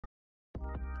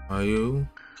Are you?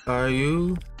 Are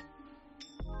you?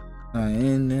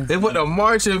 In there. They put the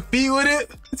marching feet with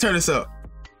it. Turn this up.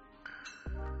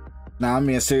 Nah, I'm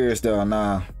being serious though.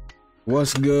 Nah.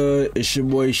 What's good? It's your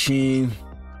boy Sheen.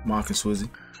 Marcus Swizzy.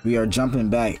 We are jumping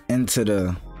back into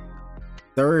the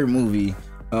third movie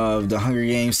of the Hunger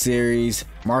Games series,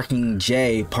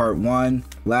 Mockingjay Part 1.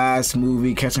 Last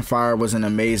movie, Catching Fire, was an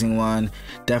amazing one.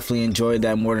 Definitely enjoyed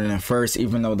that more than the first,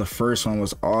 even though the first one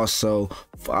was also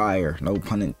fire. No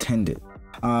pun intended.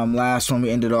 Last one we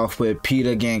ended off with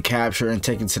Peeta getting captured and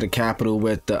taken to the Capitol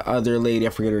with the other lady. I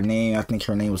forget her name. I think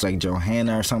her name was like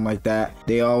Johanna or something like that.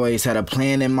 They always had a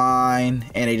plan in mind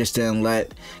and they just didn't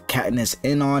let Katniss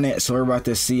in on it. So we're about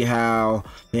to see how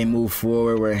they move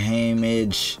forward with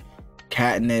Haymitch,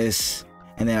 Katniss,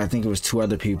 and then I think it was two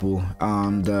other people,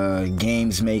 the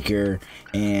games maker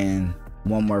and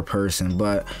one more person.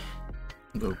 But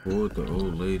The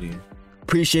old lady.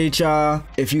 appreciate y'all.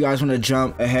 If you guys want to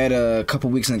jump ahead a couple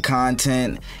weeks in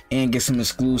content and get some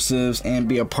exclusives and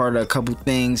be a part of a couple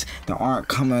things that aren't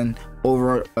coming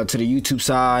over to the YouTube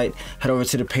side, head over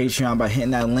to the Patreon by hitting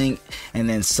that link and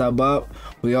then sub up.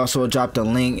 We also dropped a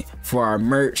link for our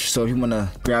merch, so if you want to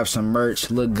grab some merch,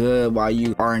 look good while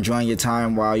you are enjoying your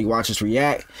time while you watch us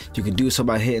react, you can do so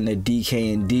by hitting the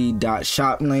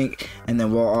dknd.shop link, and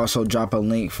then we'll also drop a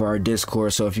link for our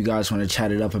Discord, so if you guys want to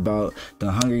chat it up about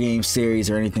the Hunger Games series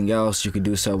or anything else, you can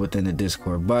do so within the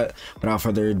Discord. But without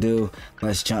further ado,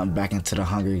 let's jump back into the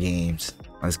Hunger Games.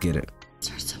 Let's get it.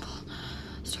 Start simple.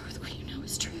 Start with what you know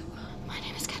is true. My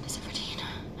name is Katniss.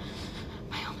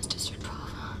 My home is District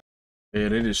 12. Yeah,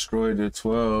 they destroyed the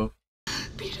 12.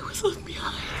 Peeta was left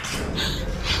behind.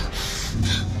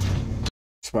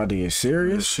 It's about to get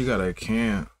serious. She got a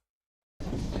can.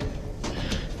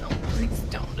 No, please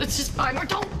don't. It's just fine. Or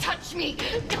don't touch me.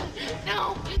 Don't.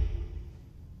 No.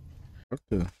 What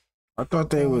the? I thought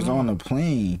they was on a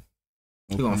plane.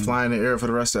 You gonna fly in the air for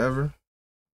the rest of ever?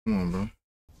 Come on, bro.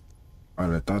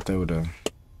 I thought they would have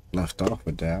left off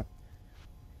with that.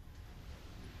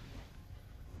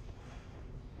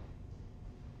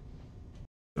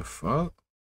 The fuck?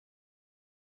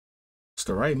 It's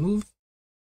the right move?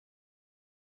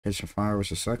 Catching Fire was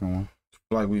the second one. I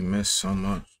feel like we missed so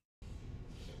much.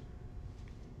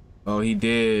 Oh, he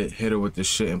did hit her with the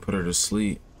shit and put her to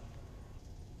sleep.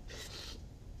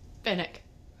 Fennec.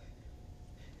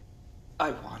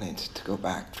 I wanted to go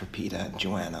back for Peeta and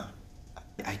Joanna.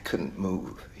 I couldn't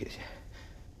move.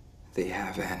 They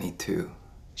have Annie too.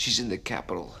 She's in the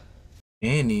Capitol.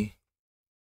 Annie?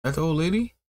 That the old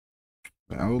lady?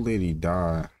 The old lady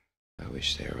died. I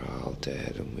wish they were all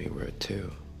dead and we were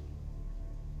too.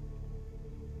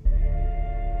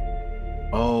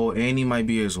 Oh, Annie might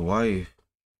be his wife.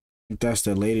 I think that's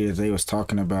the lady that they was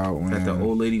talking about when That the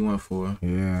old lady went for.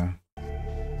 Yeah.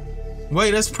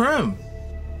 Wait, that's Prim.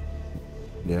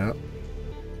 Yep.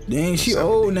 Dang, she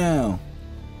old now.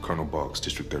 Colonel Boggs,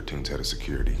 District 13's head of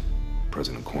security.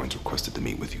 President Coins requested to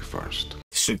meet with you first.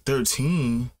 District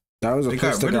 13? That was a They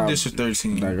place got that rid of District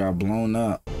 13. that got blown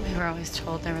up. We were always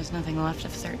told there was nothing left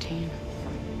of 13.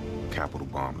 Capitol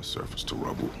bomb has surfaced to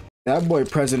rubble. That boy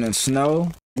President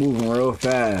Snow moving real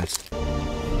fast.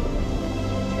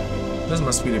 This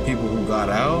must be the people who got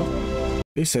out.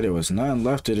 They said there was nothing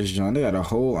left of this joint. They got a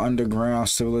whole underground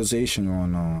civilization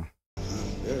going on.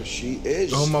 There she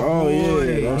is. Oh, my Oh,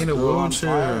 boy. yeah, that's in a Girl on wheelchair.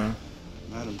 fire.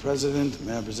 Madam President,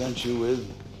 may I present you with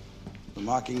the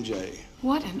Mockingjay.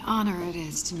 What an honor it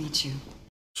is to meet you.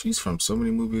 She's from so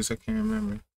many movies I can't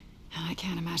remember. And I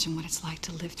can't imagine what it's like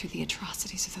to live through the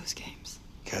atrocities of those games.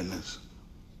 Katniss,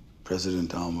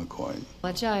 President Don McCoy.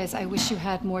 Apologize. I wish you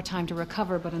had more time to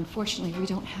recover, but unfortunately, we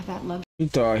don't have that luxury. He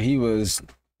thought he was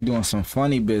doing some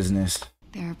funny business.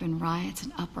 There have been riots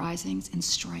and uprisings and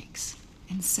strikes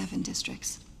in 7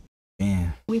 districts.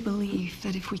 Damn. We believe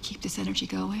that if we keep this energy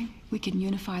going, we can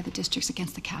unify the districts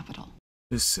against the Capitol.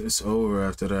 It's over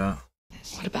after that.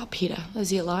 What about Peeta? Is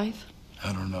he alive?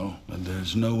 I don't know, but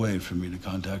there's no way for me to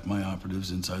contact my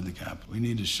operatives inside the Capitol. We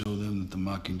need to show them that the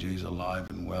Mockingjay's alive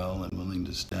and well and willing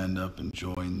to stand up and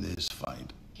join this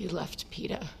fight. You left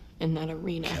Peeta in that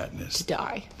arena Katniss. to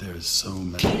die. There's so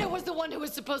many. Peeta was the one who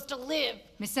was supposed to live.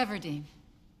 Miss Everdeen,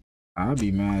 I'd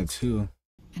be mad too.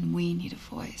 and we need a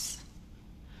voice.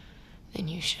 Then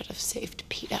you should have saved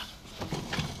Peeta.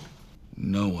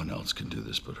 No one else can do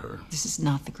this but her. This is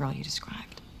not the girl you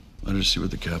described. Let her see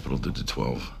what the Capitol did to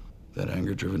 12. That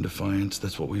anger-driven defiance,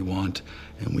 that's what we want,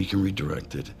 and we can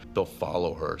redirect it. They'll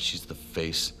follow her. She's the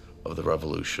face of the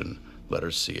revolution. Let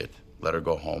her see it. Let her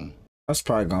go home. That's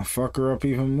probably gonna fuck her up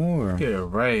even more. Yeah,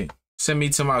 right. Send me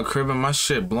to my crib and my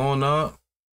shit blown up.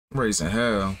 I'm raising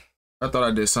hell. I thought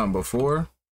I did something before.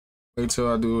 Wait till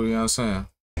I do, you know what I'm saying?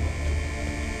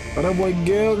 Oh, that boy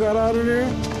Gil got out of there?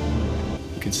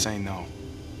 You can say no.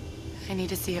 I need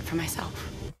to see it for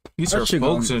myself. These her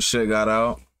folks and shit got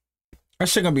out. That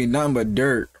shit gonna be nothing but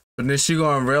dirt. But then she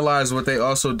gonna realize what they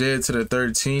also did to the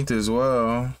 13th as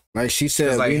well. Like she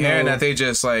said, like hearing that they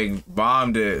just like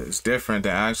bombed it is different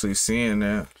than actually seeing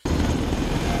it.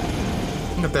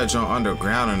 Look at that junk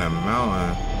underground in that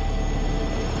mountain.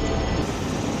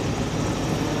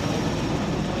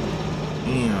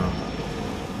 Damn.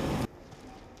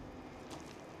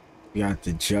 We got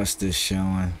the justice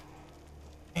showing.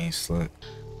 Ain't slick.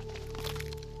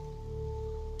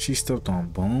 She stepped on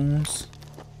bones.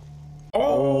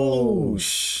 Oh,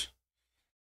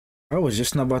 I was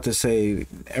just not about to say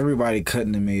everybody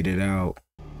couldn't have made it out.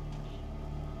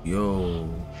 Yo,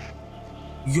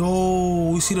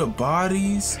 you see the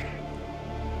bodies?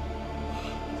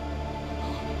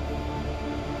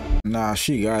 Nah,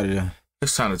 she got it.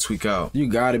 It's time to tweak out. You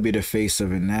gotta be the face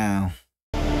of it now.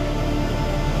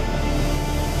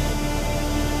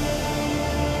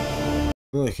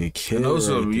 Look a kid. And those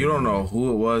right you don't know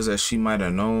who it was that she might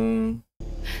have known.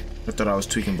 I thought I was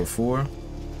tweaking before.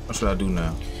 What should I do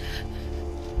now?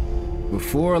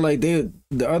 Before, like the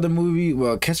other movie,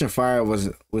 well, Catching Fire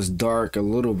was dark a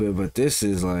little bit, but this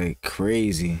is like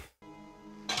crazy.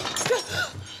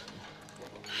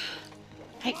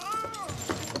 Hey.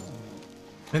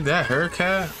 Ain't that her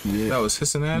cat? Yeah. That was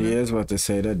hissing at her? Yeah, I was about to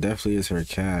say that definitely is her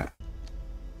cat.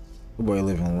 The boy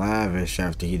living lavish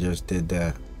after he just did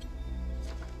that.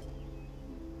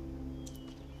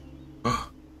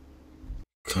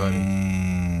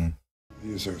 Cutting.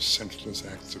 These are senseless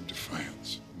acts of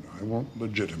defiance. I won't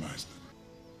legitimize them.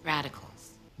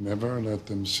 Radicals. Never let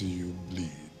them see you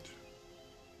bleed.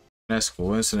 That's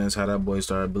coincidence how that boy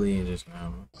started bleeding just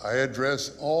now. I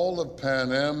address all of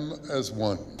Pan Am as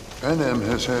one. Pan Am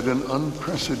has had an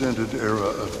unprecedented era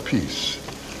of peace.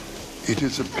 It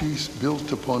is a peace built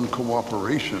upon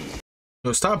cooperation.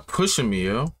 Yo, stop pushing me,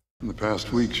 yo. In the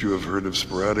past weeks, you have heard of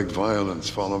sporadic violence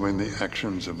following the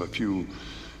actions of a few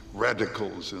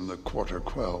radicals in the Quarter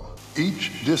Quell.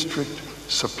 Each district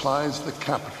supplies the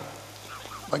capital,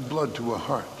 like blood to a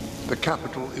heart. The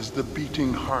capital is the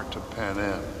beating heart of Pan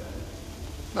Am.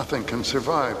 Nothing can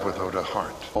survive without a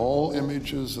heart. All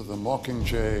images of the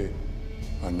Mockingjay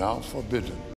are now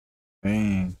forbidden.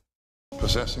 Dang.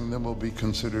 Possessing them will be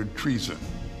considered treason,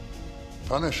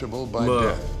 punishable by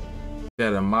Look, death.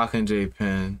 Got a Mockingjay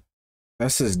pen.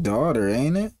 That's his daughter,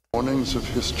 ain't it? Warnings of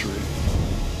history.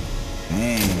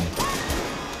 Dang.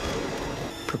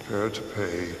 Prepare to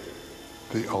pay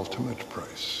the ultimate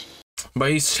price.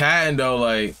 But he's chatting though,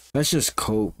 like that's just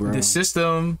cope, bro. The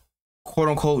system, quote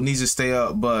unquote, needs to stay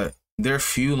up, but they're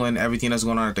fueling everything that's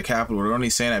going on at the Capitol. They're only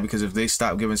saying that because if they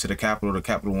stop giving to the Capitol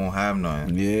won't have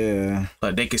none. Yeah.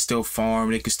 Like they can still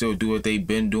farm, they can still do what they've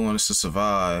been doing to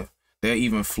survive. They'll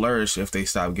even flourish if they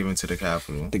stop giving to the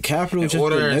Capitol. The Capitol is just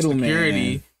order the middleman.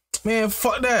 Security. Man,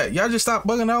 fuck that. Y'all just stop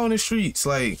bugging out in the streets.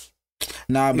 Like,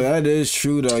 nah, but that is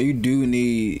true though. You do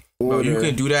need order. Bro, you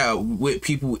can do that with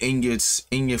people in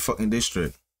your fucking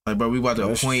district. Like, bro, we about to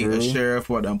appoint a sheriff,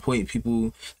 we about to appoint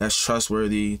people that's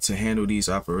trustworthy to handle these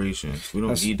operations. We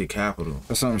don't need the Capitol.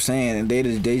 That's what I'm saying. And they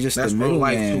just that's the real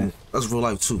life middleman. too. That's real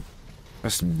life too.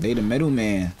 They the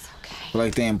middleman. Okay.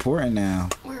 Like they important now.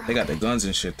 They got the guns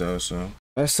and shit though, so.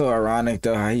 That's so ironic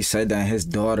though how he said that his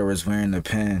daughter was wearing the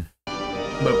pen.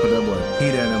 Better put that boy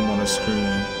Peter and them on the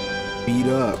screen. Beat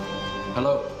up.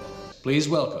 Hello. Please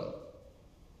welcome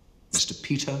Mr.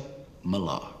 Peter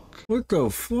Malak. What the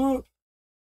fuck?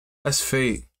 That's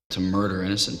fate. To murder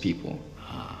innocent people.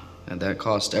 And that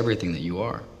cost everything that you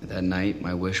are. That night,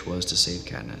 my wish was to save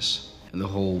Katniss. And the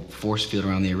whole force field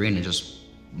around the arena just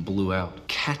blew out.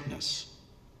 Katniss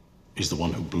is the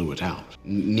one who blew it out.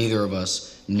 Neither of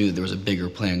us knew there was a bigger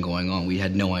plan going on. We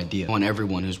had no idea. I want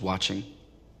everyone who's watching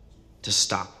to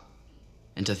stop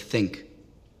and to think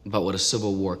about what a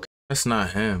civil war could. That's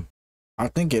not him. I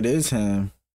think it is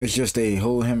him. It's just they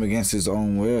hold him against his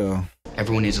own will.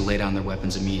 Everyone needs to lay down their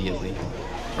weapons immediately,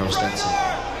 or else that's it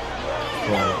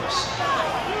for all of us.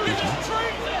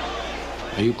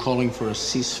 Peter, are you calling for a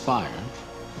ceasefire?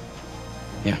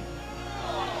 Yeah,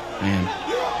 I am.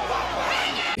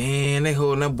 Man, they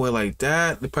holding that boy like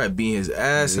that. They probably beat his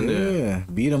ass in there. Yeah,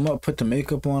 beat him up, put the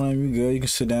makeup on him. You good? You can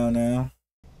sit down now.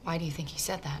 Why do you think he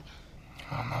said that?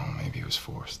 I don't know. Maybe it was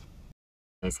forced.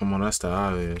 Hey, come on, that's the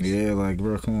obvious. Yeah, like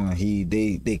bro, come on.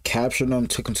 They captured him,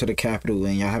 took him to the Capitol,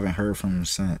 and y'all haven't heard from him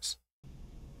since.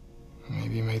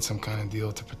 Maybe he made some kind of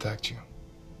deal to protect you.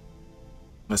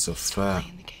 That's a fact.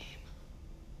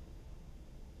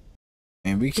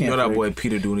 And we can't. You know that boy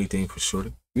Peter do anything for sure.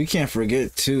 We can't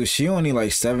forget too. She only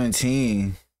like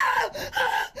 17.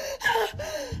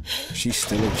 She's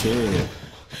still a kid.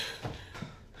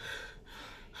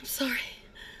 I'm sorry.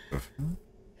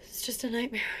 It's just a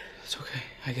nightmare. It's okay.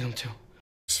 I get them too.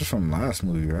 This is from last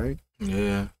movie, right?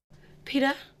 Yeah.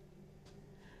 Peter?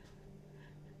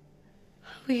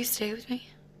 Will you stay with me?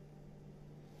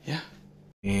 Yeah.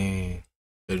 Yeah.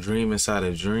 A dream inside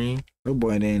a dream. No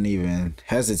boy didn't even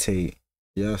hesitate.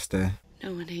 Yeah, stay.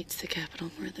 No one hates the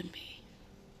Capitol more than me.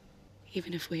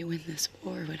 Even if we win this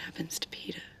war, what happens to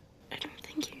Peter? I don't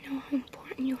think you know how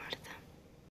important you are to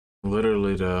them.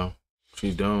 Literally, though.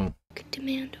 She don't. You could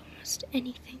demand almost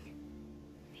anything.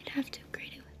 You'd have to agree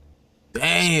to it.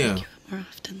 Damn. Wake you up more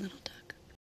often, little duck.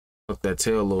 Fuck that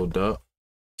tail, little duck.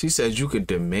 She said you could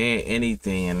demand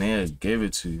anything and they'll give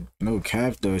it to you. No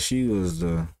cap, though. She was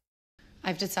the...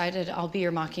 I've decided I'll be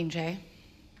your Mockingjay,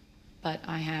 but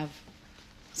I have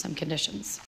some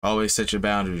conditions. Always set your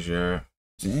boundaries, Jared.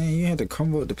 Damn, you had to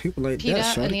come up with the people like PETA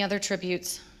that, and the other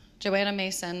tributes, Joanna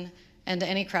Mason and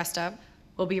any Cresta,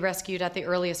 will be rescued at the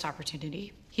earliest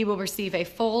opportunity. He will receive a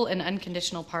full and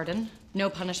unconditional pardon. No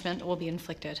punishment will be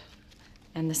inflicted.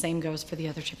 And the same goes for the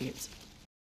other tributes.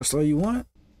 That's all you want?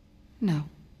 No.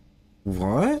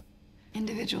 What?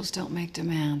 Individuals don't make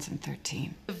demands in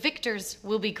 13. The victors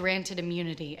will be granted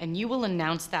immunity, and you will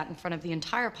announce that in front of the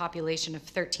entire population of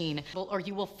 13, or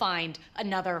you will find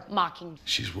another Mockingjay.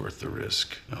 She's worth the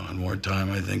risk. In wartime,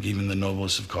 I think even the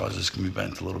noblest of causes can be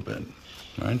bent a little bit.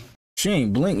 Right? She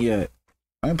ain't blinked yet.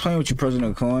 I ain't playing with you,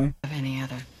 President Coin. Have any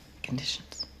other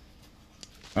conditions?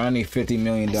 I need $50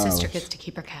 million. My sister gets to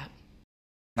keep her cat.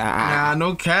 Nah,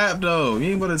 no cap, though.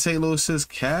 You ain't about to take little sis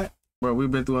cat. Bro,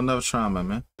 we've been through enough trauma,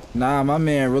 man. Nah, my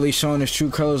man really showing his true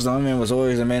colors. My man was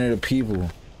always a man of the people.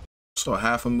 Saw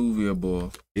half a movie, a boy.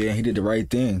 Yeah, he did the right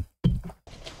thing.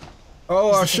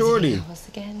 Oh, our shorty.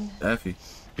 Effie.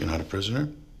 You're not a prisoner.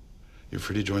 You're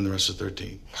free to join the rest of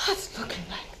 13. Not looking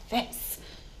like this.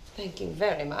 Thank you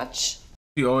very much.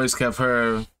 She always kept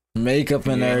her makeup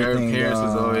and everything. Her appearance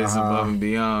was always above and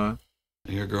beyond.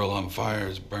 Your girl on fire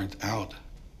is burnt out.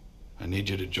 I need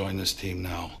you to join this team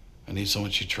now. I need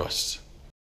someone she trusts.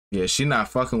 Yeah, she not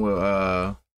fucking with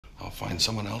I'll find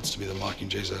someone else to be the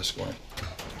Mockingjay's escort.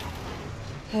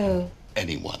 Who?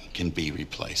 Anyone can be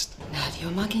replaced. Not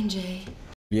your Mockingjay.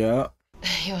 Yeah.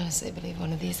 You honestly believe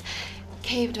one of these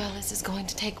cave dwellers is going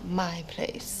to take my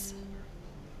place?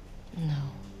 No.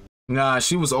 Nah,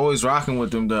 she was always rocking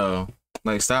with them though.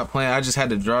 Like, stop playing. I just had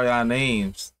to draw y'all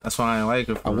names. That's why I didn't like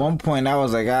her. At one point, I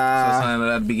was like, So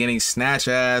at the beginning, snatch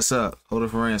her ass up. Hold her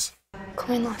for ransom.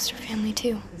 Coin lost her family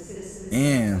too.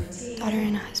 Damn. Daughter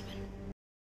and a husband.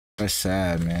 That's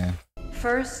sad, man.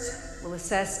 First, we'll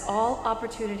assess all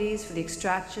opportunities for the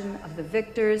extraction of the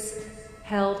victors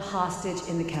held hostage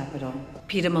in the Capitol.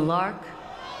 Peter Malark.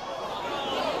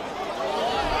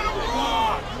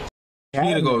 She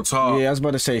need to go talk. Yeah, I was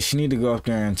about to say, she need to go up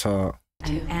there and talk.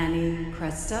 And Annie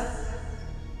Cresta.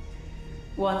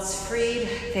 Once freed,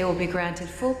 they will be granted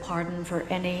full pardon for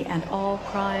any and all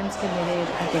crimes committed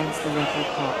against the local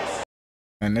cause.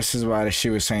 And this is why she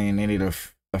was saying they need a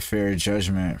fair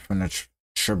judgment from the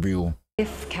tribunal.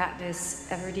 If Katniss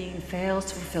Everdeen fails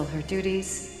to fulfill her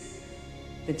duties,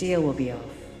 the deal will be off.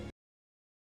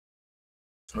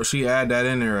 So she add that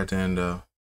in there at the end, though.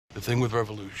 The thing with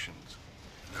revolutions,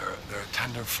 they're a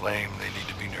tender flame. They need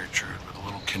to be nurtured with a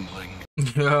little kindling.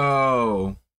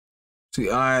 Yo. She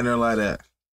eyeing her like that.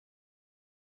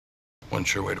 One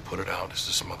sure way to put it out is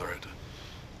to smother it.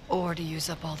 Or to use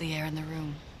up all the air in the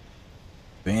room.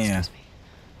 Damn.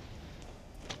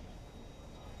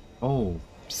 Oh.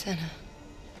 Senna.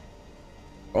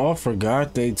 Oh, I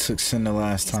forgot they took Senna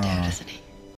last time. Dead, isn't he?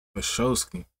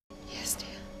 Wachowski. Yes, dear.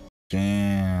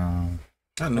 Damn.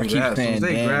 I knew that. So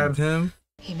they grabbed him.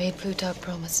 He made Plutarch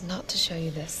promise not to show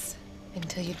you this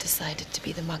until you decided to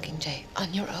be the Mockingjay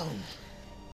on your own.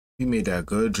 He made that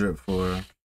good drip for her.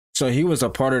 So he was a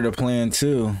part of the plan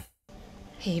too.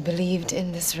 He believed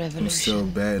in this revolution. I'm still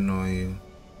betting on you.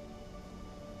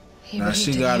 Now really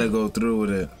she gotta go through with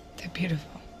it. They're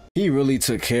beautiful. He really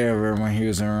took care of her when he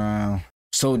was around.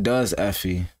 So does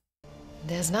Effie.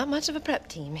 There's not much of a prep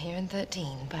team here in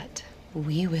 13, but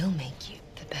we will make you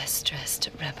the best dressed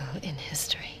rebel in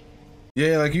history.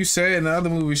 Yeah, like you said in the other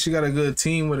movie, she got a good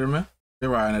team with her, man. They're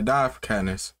riding to die for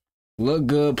Katniss. Look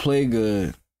good, play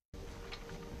good.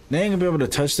 They ain't gonna be able to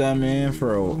touch that man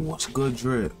for a... What's good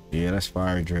drip? Yeah, that's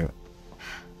fire drip.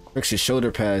 Breaks your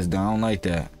shoulder pads down. I don't like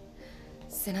that.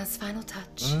 Senna's final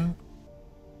touch.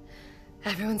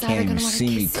 Everyone's Can't either even gonna want to see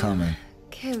me kiss you, coming.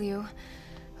 kill you,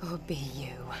 or be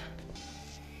you.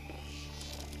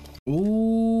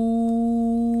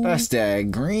 Ooh. That's that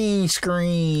green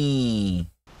screen.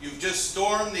 You've just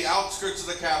stormed the outskirts of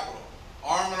the Capitol.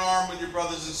 Arm in arm with your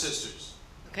brothers and sisters.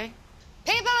 Okay.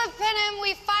 People of Panem,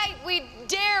 we fight, we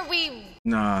dare, we...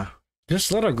 Nah.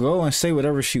 Just let her go and say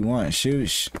whatever she wants. People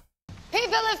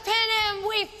of Panem,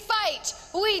 we fight,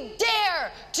 we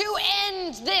dare to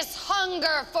end this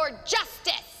hunger for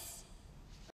justice.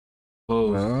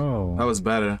 Oh, that was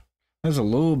better. That's a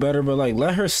little better, but like,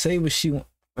 let her say what she wants.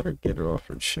 Let her get it off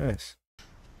her chest.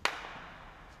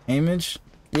 Image?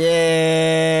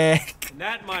 Yeah. And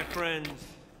that, my friends,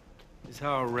 is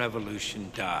how a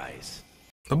revolution dies.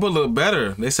 That boy look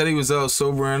better. They said he was out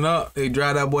sobering up. They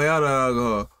dried that boy out of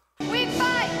alcohol. We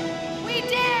fight, we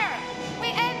dare, we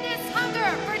end this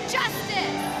hunger for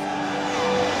justice.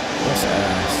 That's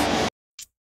ass.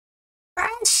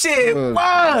 That shit,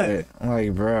 what?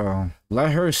 Like, bro,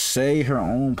 let her say her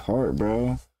own part,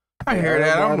 bro. I hear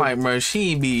that. I'm like, bro,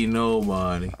 she ain't beating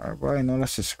nobody. Everybody know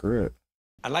that's a script.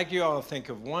 I'd like you all to think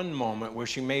of one moment where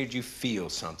she made you feel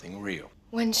something real.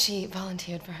 When she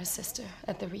volunteered for her sister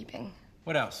at the reaping.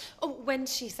 What else? Oh, when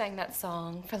she sang that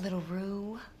song for little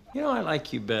Rue. You know, I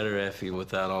like you better, Effie,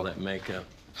 without all that makeup.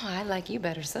 Oh, I like you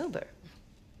better sober.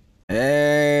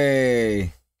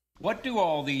 Hey. What do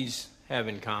all these have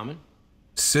in common?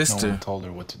 Sister. No one told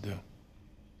her what to do.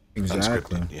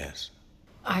 Exactly. Unscripted, yes.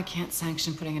 I can't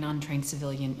sanction putting an untrained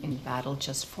civilian in battle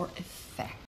just for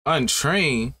effect.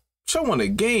 Untrained? Show one of the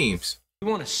games. You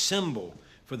want a symbol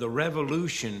for the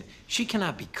revolution. She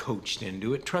cannot be coached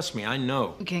into it. Trust me, I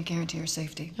know. You can't guarantee her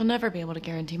safety. You'll never be able to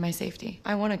guarantee my safety.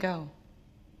 I want to go.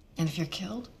 And if you're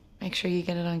killed, make sure you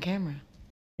get it on camera.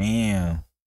 Damn.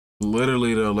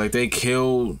 Literally, though, like they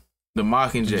killed the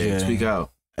Mockingjay. Yeah. Tweak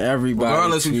out. Everybody.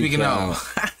 Regardless, we tweaking out.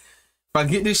 If I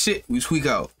get this shit, we tweak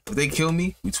out. If they kill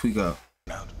me, we tweak out.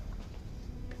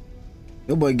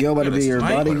 Yo, boy, Gil about to be your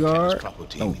bodyguard.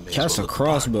 Oh, catch a well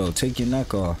crossbow. Take your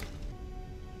neck off.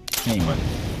 Anyway.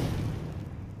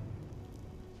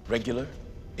 Regular,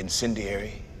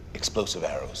 incendiary, explosive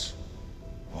arrows.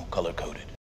 All color-coded.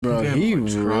 Bro, he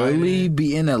really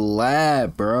be in a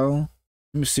lab, bro.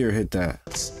 Let me see her hit that.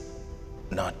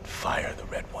 Not fire the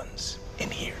red ones in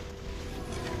here.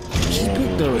 She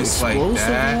picked the It's like explosive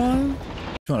that. one?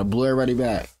 Trying to blow everybody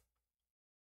back.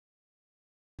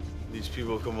 These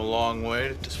people have come a long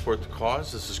way to support the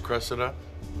cause. This is Cressida,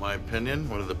 in my opinion,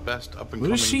 one of the best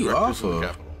up-and-coming What is she directors off in the of?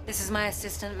 capital. This is my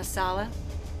assistant, Masala.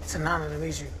 It's an honor to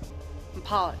meet you. And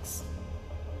Pollux.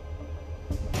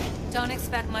 Don't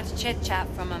expect much chit-chat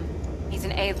from him. He's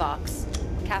an AVOX.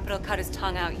 Capital cut his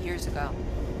tongue out years ago.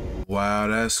 Wow,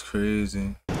 that's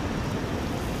crazy.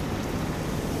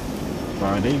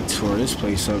 Bro, they tore this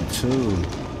place up too.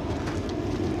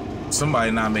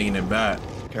 Somebody not making it back.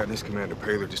 Katniss, Commander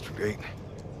Paler, District 8.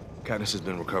 Katniss has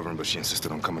been recovering, but she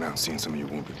insisted on coming out and seeing some of your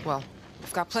wounded. Well,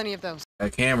 we've got plenty of those.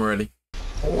 That camera ready.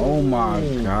 Oh my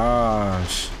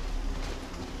gosh.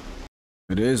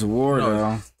 It is war,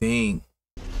 though. Dang.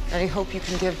 Any hope you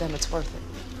can give them, it's worth it.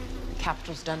 The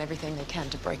Capitol's done everything they can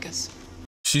to break us.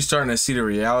 She's starting to see the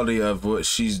reality of what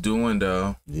she's doing,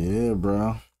 though. Yeah,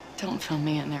 bro. Don't film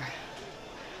me in there.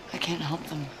 I can't help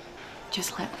them.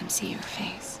 Just let them see your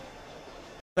face.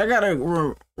 I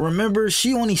gotta remember,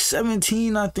 she only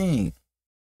 17, I think.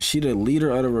 She the leader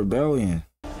of the rebellion.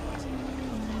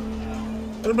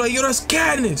 I'm like, yo, that's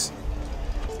Katniss.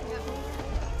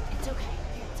 It's okay.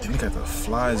 And they got the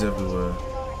flies everywhere.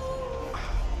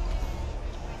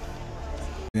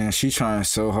 Man, she trying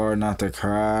so hard not to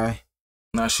cry.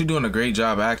 Nah, she doing a great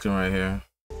job acting right here.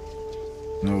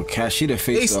 No, Cat, she the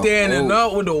face They of standing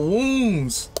hope. up with the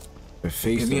wounds. The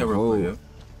face Pick me of up real quick, hope.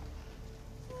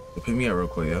 yo. Pick me up real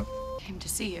quick, yo. Came to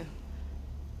see you.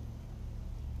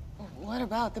 What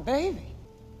about the baby?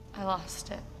 I lost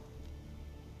it.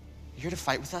 You're here to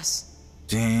fight with us?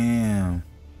 Damn.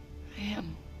 I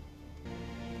am.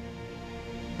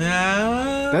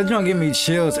 That's gonna give me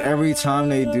chills every time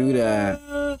they do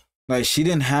that. Like, she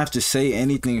didn't have to say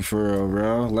anything for real,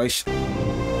 bro. Like,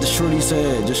 the shorty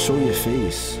said, just show your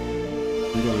face.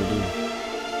 What you gotta do?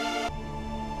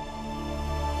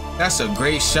 That's a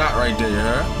great shot right there, you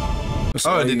heard? That's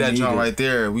Oh, all I did you that joint needed. right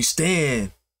there. We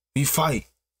stand. We fight.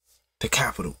 The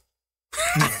Capitol.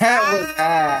 That was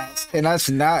ass. And that's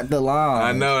not the line.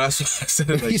 I know, that's what I said.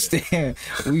 Like We stand,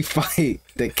 we fight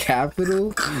the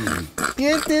Capitol.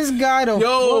 Get this guy the fuck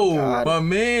yo, out. my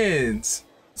mans.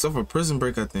 It's over Prison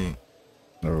Break, I think.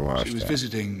 Never watched She was that.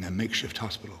 visiting a makeshift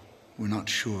hospital. We're not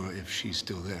sure if she's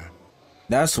still there.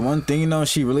 That's one thing, you know,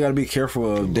 she really gotta be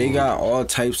careful of. They got all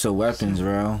types of weapons,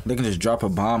 bro. They can just drop a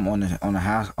bomb on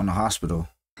the hospital.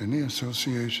 Any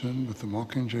association with the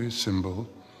Mockingjay symbol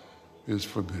is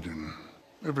forbidden.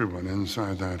 Everyone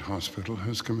inside that hospital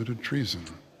has committed treason.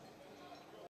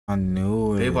 I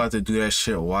knew it. They about to do that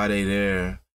shit while they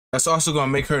there. That's also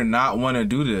gonna make her not want to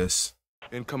do this.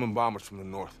 Incoming bombers from the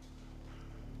north.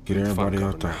 Get everybody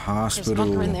out the hospital. There's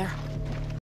a bunker in there.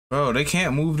 Bro, they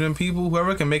can't move them people.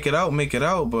 Whoever can make it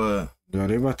out, but... Yo,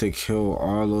 they about to kill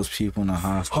all those people in the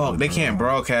hospital. Oh, they can't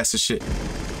broadcast the shit.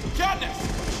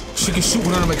 Katniss! She can shoot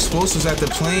one of them explosives at the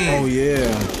plane. Oh,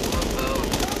 yeah.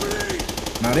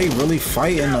 Now they really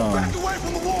fighting on.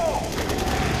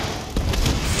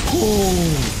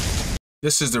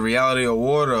 This is the reality of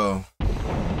war, though.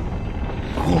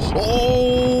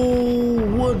 Oh,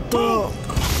 what the?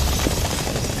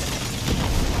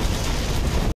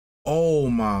 Oh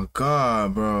my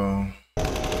god, bro.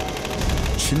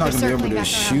 She's not gonna be able to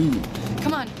shoot.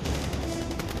 Come on.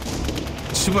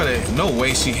 She better, no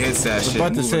way she hits that shit. I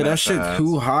was about to say that shit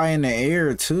too high in the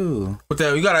air too. But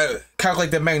that you gotta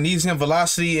calculate the magnesium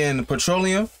velocity and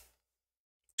petroleum.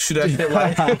 Shoot that shit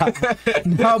like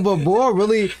no, but boy,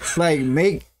 really like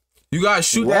make you gotta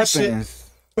shoot weapons. That shit.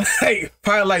 Like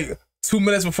probably like 2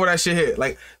 minutes before that shit hit.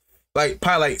 Like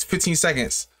probably like 15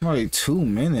 seconds. Like 2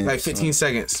 minutes. Like 15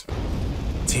 seconds.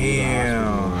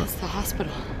 Damn. It's the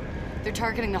hospital. They're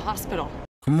targeting the hospital.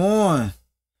 Come on.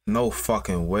 No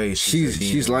fucking way.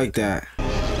 She's like that.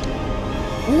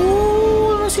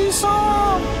 Ooh, she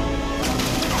saw him.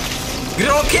 Get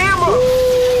on camera.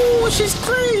 Ooh, she's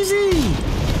crazy.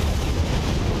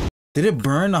 Did it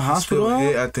burn the hospital?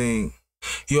 I think.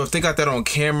 Yo, if they got that on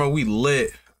camera, we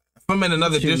lit. If I'm in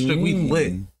another district, we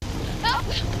lit. Help!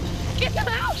 Get them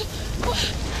out!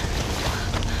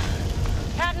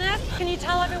 Katniss, can you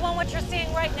tell everyone what you're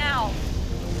seeing right now?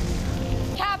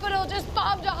 Capitol just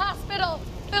bombed a hospital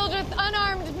filled with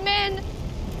unarmed men,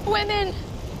 women,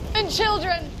 and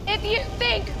children. If you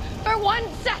think for 1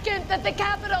 second that the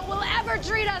Capitol will ever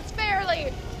treat us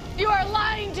fairly, you are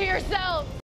lying to yourself.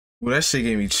 Well, that shit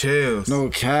gave me chills. No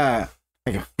cap.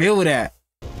 I can feel that.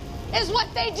 Is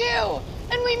what they do,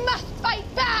 and we must fight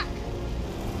back.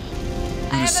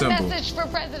 I have a message for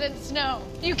President Snow.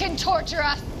 You can torture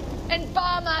us and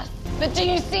bomb us, but do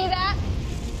you see that?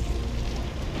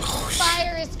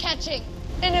 Fire is catching,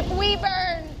 and if we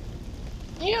burn,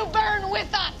 you burn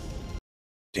with us.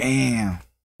 Damn.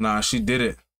 Nah, she did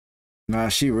it. Nah,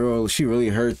 she really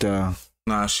hurt though.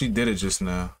 Nah, she did it just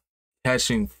now.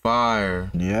 Catching fire.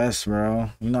 Yes,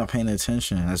 bro. You're not paying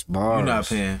attention. That's bars. You're not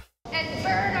paying. And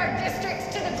burn our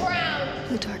districts to the ground.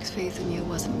 Plutarch's faith in you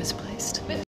wasn't misplaced.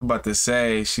 I'm about to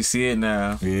say, she see it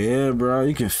now. Yeah, bro.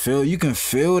 You can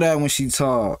feel that when she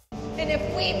talk. And if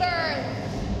we burn,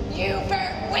 you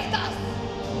burn with us.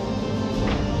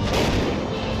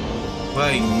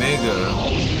 Like, nigga.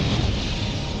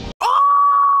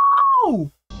 Oh!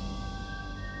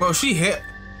 Bro, she hit.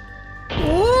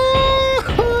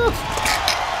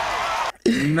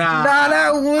 Nah,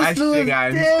 that whistle is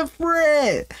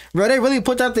different. Bro, they really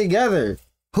put that together.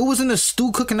 Who was in the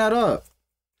stew cooking that up?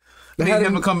 They had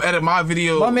him to come edit my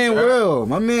video. My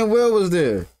man Will was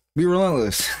there. Be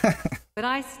relentless. But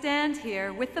I stand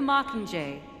here with the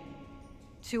Mockingjay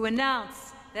to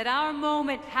announce that our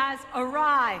moment has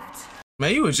arrived.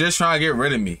 Man, you was just trying to get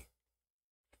rid of me.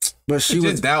 But she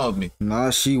was just down with me.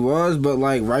 Nah, she was, but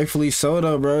like rightfully so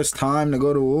though, bro. It's time to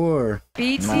go to war.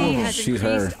 BT has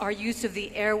increased our use of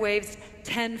the airwaves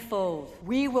tenfold.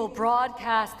 We will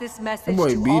broadcast this message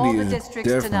to all the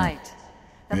districts tonight.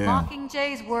 The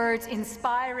Mockingjay's words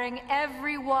inspiring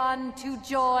everyone to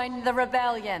join the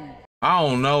rebellion. I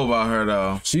don't know about her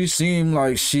though. She seemed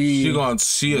like she a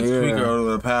tweaker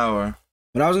over the power.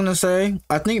 But I was gonna say,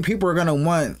 I think people are gonna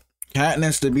want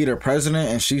Katniss to be the president,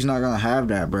 and she's not gonna have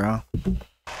that, bro.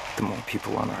 The more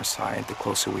people on our side, the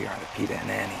closer we are to Peeta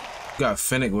and Annie. Got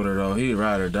Finnick with her though. He'd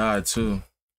ride or die too.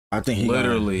 I think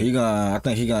I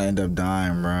think he gonna end up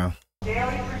dying, bro.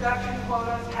 Daily production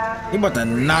quotas have he about to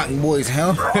knock boy's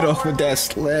helmet off with that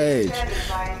sledge.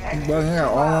 He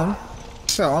got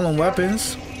all them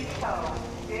weapons.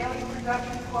 Daily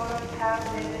production quotas have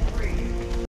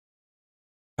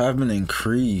been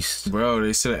increased. Bro,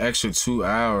 they said an extra 2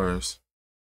 hours.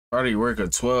 I already work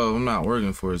at 12. I'm not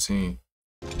working 14.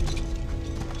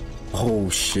 Oh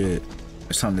shit.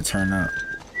 It's time to turn up.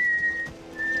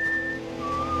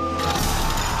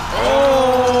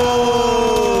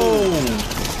 Oh!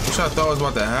 Which I thought was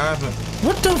about to happen.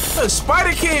 What the fuck?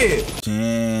 Spider Kid!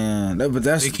 Damn. But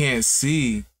that's... They can't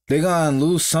see. They gonna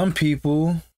lose some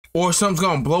people. Or something's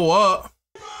gonna blow up.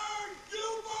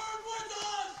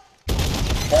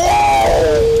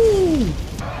 Oh!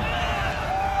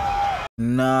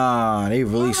 Nah, they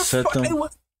really set them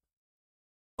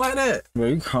like that. Bro,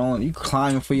 you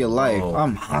climbing for your life.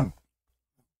 I'm all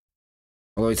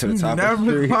the way to the top of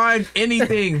the tree. Never climbed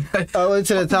anything. All the way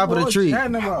to the top of the tree.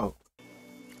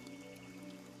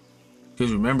 Can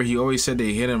Because remember, he always said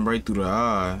they hit him right through the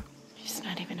eye. He's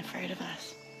not even afraid of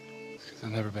us. Because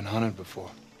I've never been hunted before.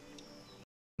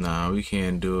 Nah, we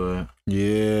can't do it.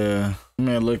 Yeah.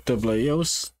 Man looked up like, yo,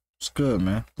 it's good,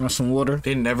 man. Want some water?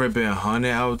 They never been hunted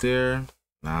out there.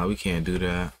 Nah, we can't do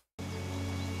that.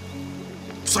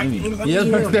 I need to eat.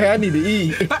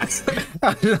 I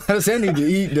need to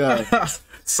eat, dog.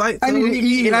 I need to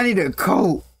eat and I need a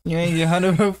coat. You ain't get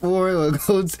hunted before. Like,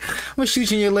 I'm gonna shoot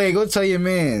you in your leg. Go tell your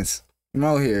mans. I'm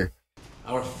out here.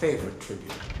 Our favorite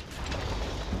tribute.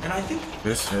 And I think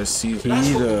that's what we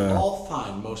all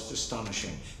find most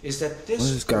astonishing is that this.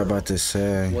 What's this guy about to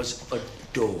say? Was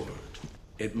adored.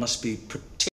 It must be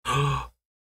particular.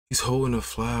 He's holding a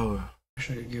flower. I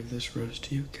should give this rose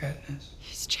to you, Katniss.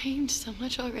 He's changed so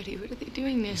much already. What are they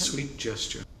doing now? A sweet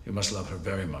gesture. You must love her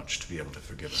very much to be able to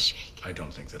forgive her. I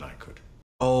don't think that I could.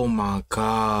 Oh my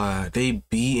God, they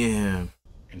beat him.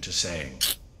 Into saying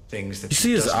things that you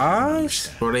see his eyes?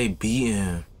 Bro, they beat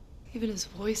him. Even his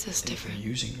voice is different. They're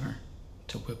using her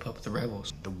to whip up the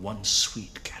rebels. The one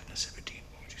sweet Katniss ever did.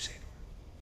 What would you say to her?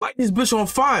 Light this bitch on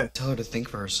fire. Tell her to think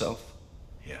for herself.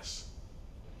 Yes.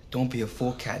 Don't be a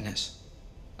fool, Katniss.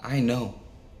 I know.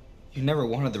 You never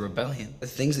wanted the rebellion. The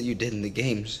things that you did in the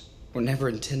games were never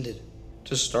intended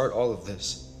to start all of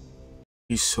this.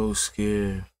 He's so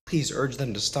scared. Please urge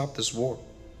them to stop this war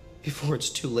before it's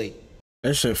too late.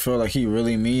 That shit feel like he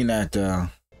really mean that, though.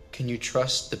 Can you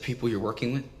trust the people you're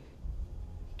working with?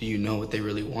 Do you know what they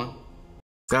really want?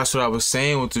 That's what I was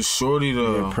saying with the shorty,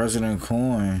 though. Yeah, President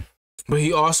Coin. But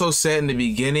he also said in the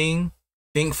beginning,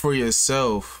 think for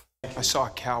yourself. I saw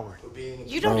a coward.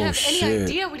 You don't have any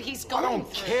idea what he's going through. I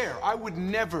don't care. I would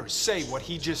never say what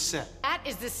he just said. That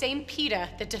is the same PETA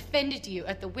that defended you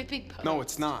at the whipping post. No,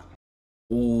 it's not.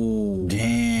 Ooh.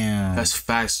 Damn. That's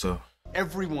facts, though.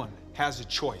 Everyone has a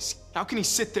choice. How can he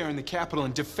sit there in the Capitol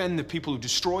and defend the people who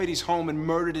destroyed his home and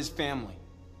murdered his family?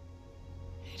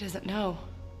 He doesn't know.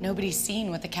 Nobody's seen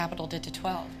what the Capitol did to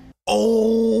 12.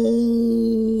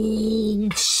 Oh,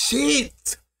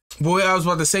 shit. Boy, I was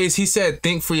about to say is he said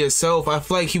think for yourself. I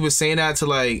feel like he was saying that to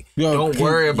like, don't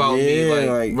worry about me.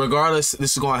 Like, regardless,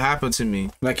 this is gonna happen to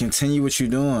me. Like, continue what you're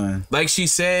doing. Like she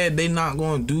said, they're not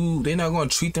gonna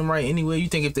treat them right anyway. You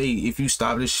think if you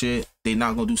stop this shit, they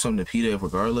not gonna do something to PETA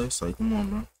regardless? Like, come on,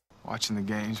 bro. Watching the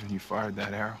games when you fired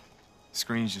that arrow, the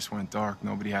screens just went dark.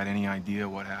 Nobody had any idea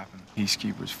what happened.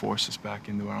 Peacekeepers forced us back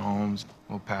into our homes.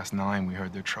 Well, past 9, we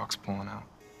heard their trucks pulling out.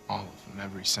 All of them,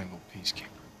 every single peacekeeper.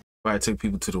 I took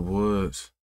people to the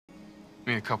woods.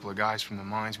 Me and a couple of guys from the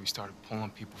mines, we started pulling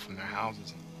people from their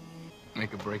houses and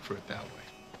make a break for it that way.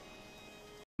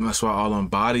 And that's why all them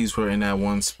bodies were in that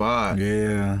one spot.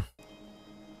 Yeah.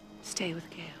 Stay with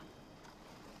Gale.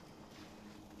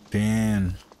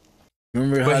 Damn.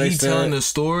 Remember how he telling the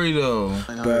story though.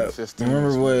 But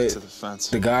remember what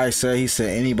the guy said? He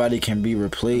said anybody can be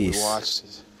replaced. We watched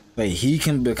it. Like he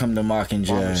can become the Mockingjay.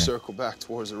 Bombers circled back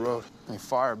towards the road. They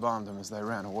firebombed them as they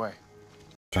ran away.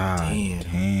 God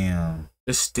damn.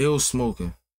 It's still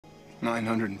smoking.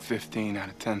 915 out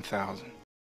of 10,000.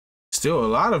 Still a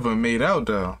lot of them made out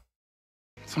though.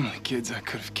 Some of the kids I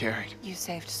could have carried. You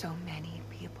saved so many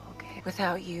people, okay?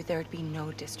 Without you, there'd be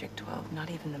no District 12, not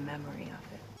even the memory of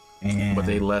it. Man. But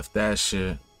they left that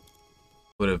shit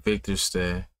with a Victor's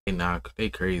stay. They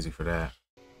crazy for that.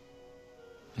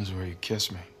 This is where you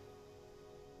kiss me.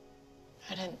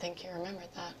 I didn't think you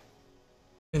remembered that.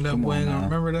 And that boy ain't gonna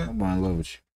remember that? I'm in love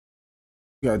with you.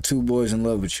 You got 2 boys in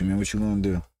love with you, man. What you gonna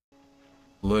do?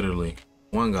 Literally.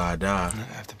 One guy died.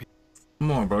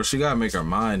 Come on, bro. She gotta make her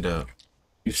mind up.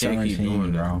 You can't keep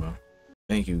doing that, bro.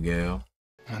 Thank you, Gail.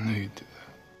 I knew you'd do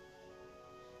that.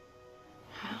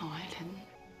 How? I didn't.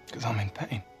 Because I'm in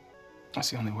pain. That's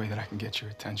the only way that I can get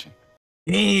your attention.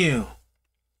 Damn.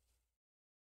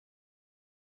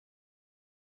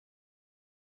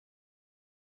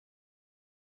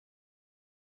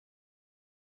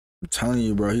 I'm telling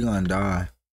you, bro, he gonna die.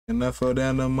 And I fell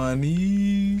down on my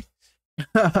knees.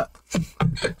 No,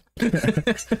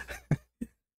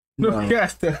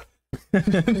 that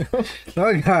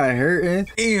guy hurting.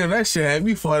 Damn, that shit had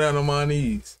me fall down on my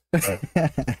knees.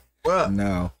 What?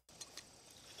 No.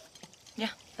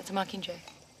 Yeah, that's a Mockingjay.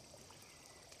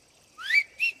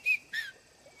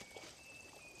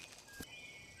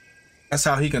 That's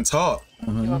how he can talk.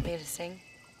 You want me to sing?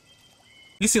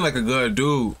 He seemed like a good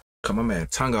dude. Come on, man.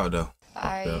 Tongue out, though.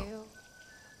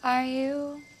 Are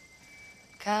you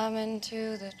coming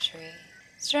to the tree?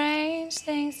 Strange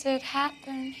things did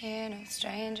happen here, no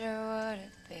stranger would it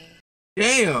be.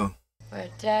 Damn. Where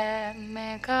dead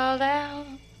man called out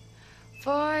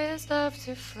for his love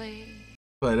to flee.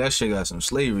 But that shit got some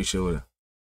slavery shit with it.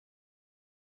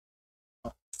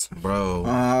 Bro.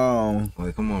 Oh.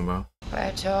 Like, come on, bro.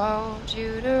 I told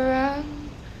you to run,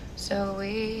 so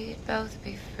we'd both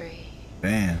be free.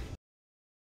 Man.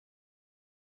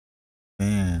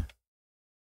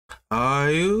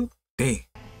 Are you? Dang.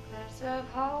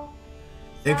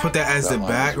 They put that as the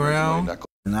background.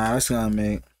 Nah, that's gonna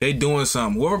make. They doing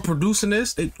something. Whoever producing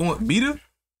this, they doing Beta?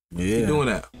 Yeah. They doing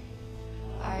that.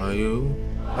 Are you?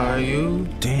 Are you?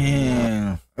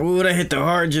 Damn. Oh, that hit the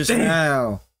heart just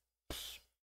now.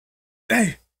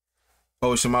 Hey.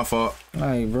 Oh, shit, my fault.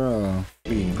 Like, bro.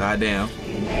 Goddamn.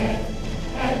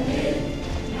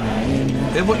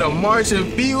 They put the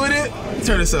marching beat with it.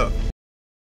 Turn this up.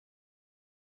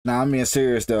 Nah, I'm being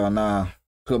serious though. Nah.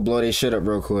 Could blow their shit up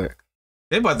real quick.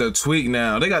 They about to tweak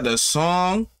now. They got the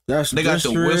song. They got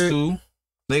the whistle.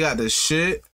 They got the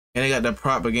shit. And they got the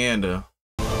propaganda.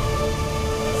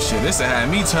 Shit, this had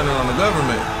me turning on the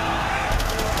government.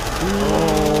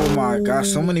 Oh my gosh,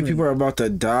 so many people are about to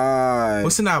die.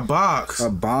 What's in that box? A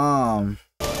bomb.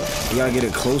 You gotta get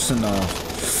it close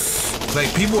enough.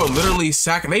 Like, people are literally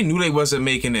sacking. They knew they wasn't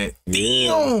making it.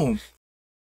 Damn.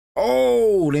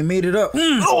 Oh, they made it up.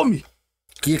 Blow me.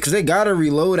 Yeah, because they gotta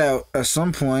reload out at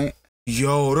some point.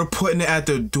 Yo, they're putting it at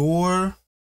the door.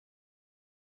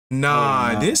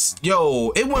 Nah, this,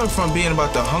 yo, it went from being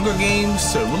about the Hunger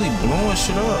Games to really blowing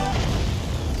shit up.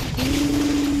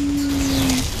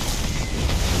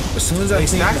 As soon as they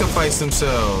sacrifice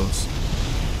themselves,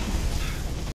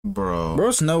 bro.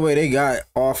 There's no way they got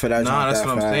off of that. Nah, that's what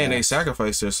I'm saying. They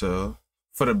sacrificed themselves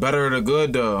for the better of the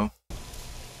good, though.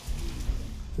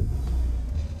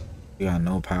 You got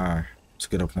no power. Let's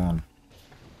get up on them.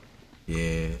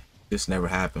 Yeah, this never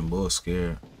happened. Bull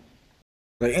scared.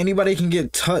 Like, anybody can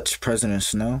get touched, President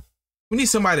Snow. We need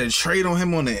somebody to trade on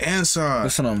him on the inside.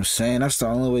 That's what I'm saying. That's the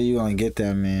only way you gonna get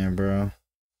that man, bro.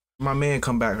 My man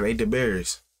come back and ate the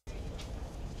berries.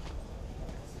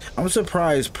 I'm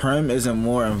surprised Prim isn't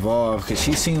more involved because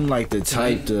she seemed like the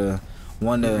type to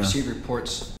want to receive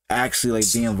reports actually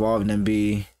like be involved and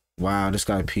be, wow, this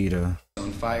guy Peter.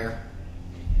 On fire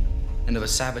and of a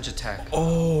savage attack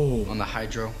on the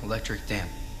hydroelectric dam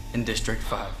in District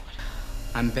 5.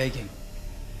 I'm begging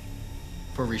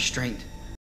for restraint.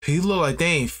 He look like they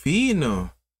ain't feeding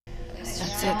him.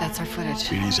 That's it. That's our footage.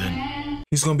 He's in.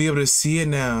 He's gonna be able to see it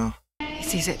now. He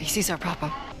sees it. He sees our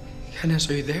papa. Katniss,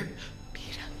 are you there?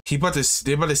 They're about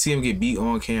to see him get beat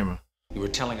on camera. You were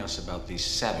telling us about these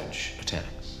savage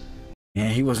attacks. Yeah,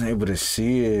 he wasn't able to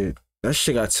see it. That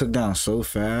shit got took down so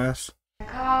fast.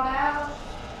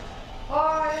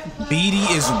 Beatty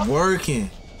is working.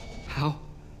 How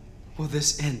will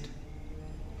this end?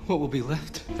 What will be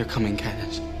left? They're coming,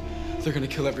 Katniss. They're gonna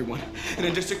kill everyone. And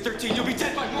in District 13, you'll be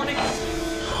dead by morning.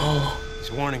 Oh,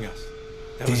 he's warning us.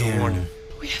 That was a warning.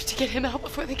 We have to get him out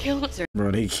before they kill him.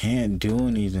 Bro, they can't do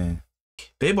anything.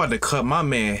 They about to cut my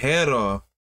man head off.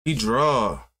 He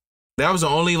draw. That was the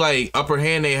only like upper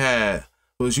hand they had.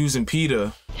 Was using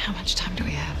Peter. How much time do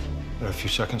we have? We're a few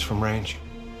seconds from range.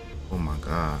 Oh my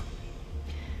god.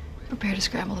 Prepare to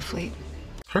scramble the fleet.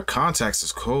 Her contacts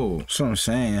is cold. That's what I'm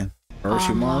saying.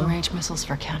 Long-range missiles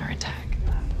for counterattack.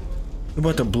 We're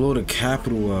about to blow the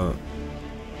Capitol up.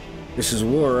 This is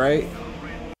war, right?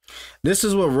 This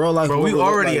is what real life. Bro, we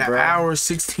already like, an hour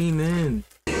 16 in.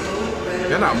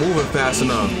 They're not moving fast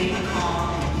enough.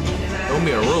 Throw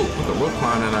me a rope. Look a rope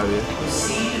climbing out here.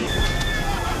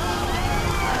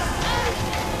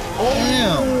 Oh,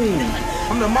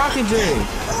 damn. I'm the Mockingjay.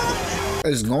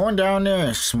 It's going down there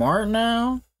and smart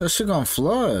now. That shit gonna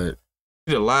flood.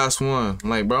 You're the last one.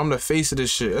 Like, bro, I'm the face of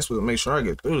this shit. That's what makes sure I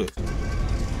get through this.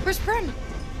 Where's Prim?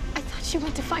 I thought she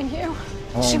went to find you.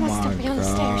 Oh She must still be on the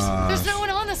stairs. There's no one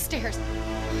on the stairs.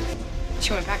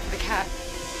 She went back for the cat.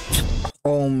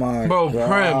 Oh my bro, god.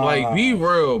 Prim, like, be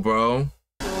real, bro.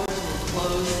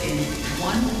 Close in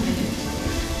 1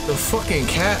 minute. The fucking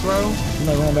cat, bro. You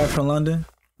not going back from London?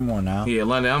 Come on now. Yeah,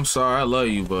 London, I'm sorry. I love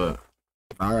you, but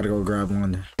I gotta go grab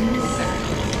London.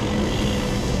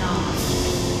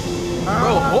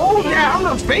 Bro, hold down.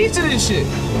 I'm the face of this shit.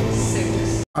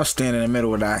 I'll stand in the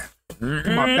middle of that.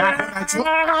 My back.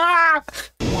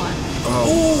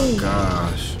 Oh my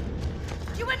gosh.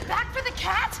 You went back for the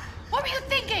cat? What were you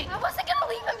thinking? I wasn't gonna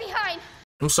leave him behind.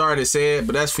 I'm sorry to say it,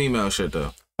 but that's female shit,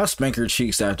 though. I'll spank her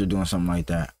cheeks after doing something like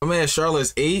that. My man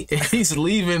Charlotte's 8 and he's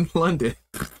leaving London.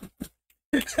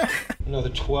 Another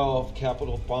 12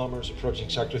 Capitol bombers approaching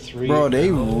Sector 3. Bro,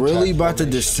 they really about to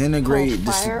disintegrate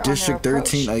this District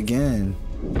 13 again.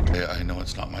 Yeah, I know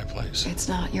it's not my place. It's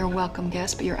not. You're a welcome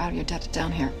guest, but you're out of your depth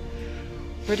down here.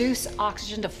 Reduce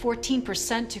oxygen to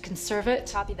 14% to conserve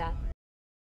it. Copy that.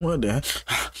 What the heck?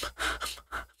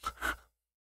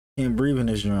 Can't breathe in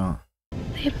this joint.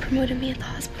 They They had promoted me at the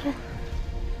hospital.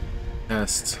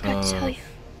 That's I forgot to tell you.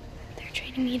 They're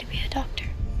training me to be a doctor.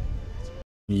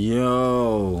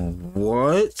 Yo,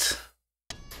 what?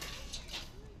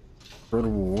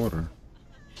 Portable water.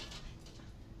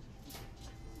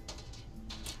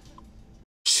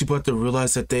 She about to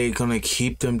realize that they're gonna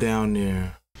keep them down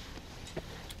there.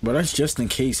 But that's just in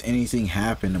case anything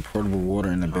happened. The portable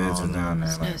water in the beds is down there.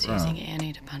 Snow's using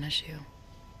Annie to punish you.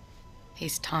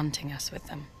 He's taunting us with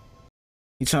them.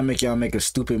 He trying to make y'all make a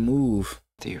stupid move.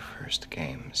 To your first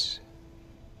games,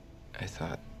 I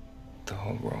thought the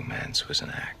whole romance was an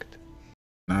act.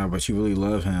 Nah, but you really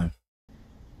love him.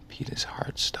 Peter's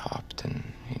heart stopped and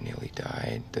he nearly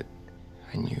died. That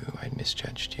I knew I'd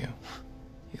misjudged you.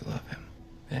 You love him.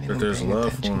 Anyone there's paying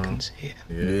love attention for him. can see it.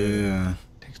 Yeah.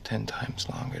 It takes 10 times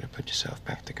longer to put yourself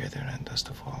back together and us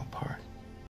to fall apart.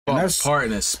 And that's apart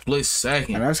in a split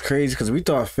second. And that's crazy because we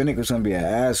thought Finnick was gonna be an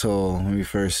asshole when we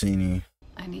first seen him.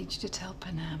 I need you to tell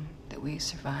Panam that we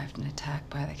survived an attack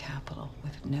by the Capitol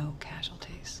with no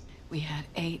casualties. We had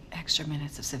 8 extra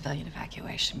minutes of civilian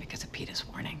evacuation because of PETA's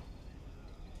warning.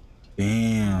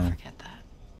 Damn. Don't forget that.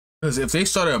 Because if they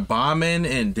started bombing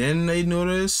and then they knew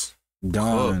this,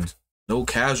 done. No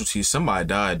casualties. Somebody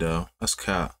died though. That's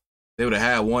cap. They would have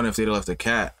had one if they'd left the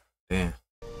cat. Damn.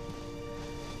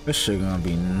 This shit gonna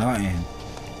be nothing.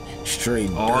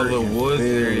 Straight all dirt the and woods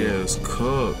filth. areas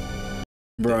cooked.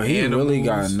 Bro, he really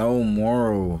got no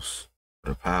morals.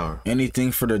 The power.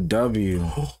 Anything for the W.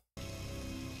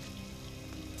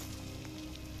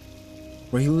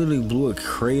 Bro, he literally blew a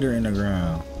crater in the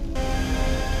ground.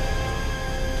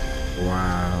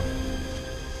 Wow.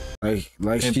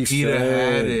 Like and she Peter said,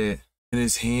 had it in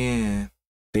his hand.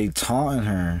 They taunting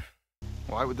her.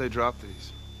 Why would they drop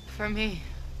these? For me.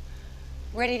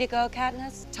 Ready to go,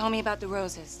 Katniss? Tell me about the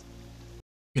roses.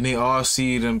 And they all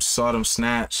saw them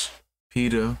snatch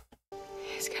Peter.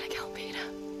 He's gonna kill Peter.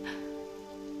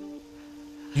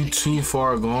 You too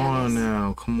far gone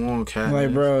now. Come on, Katniss.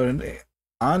 Like, bro,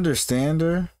 I understand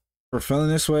her for feeling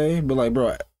this way, but like,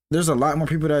 bro, there's a lot more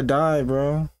people that die,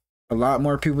 bro. A lot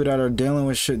more people that are dealing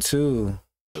with shit too.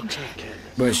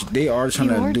 But they are trying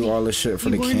to do all this shit for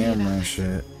the camera and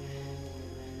shit.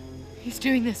 He's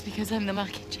doing this because I'm the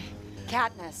Mockingjay.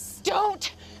 Katniss,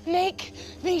 don't make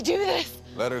me do this.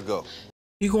 Let her go.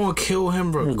 You gonna kill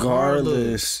him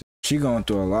regardless. She going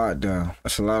through a lot though.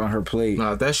 That's a lot on her plate.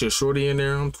 Nah, if that's your shorty in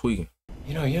there, I'm tweaking.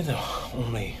 You know, you're the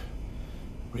only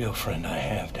real friend I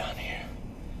have down here.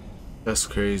 That's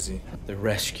crazy. They're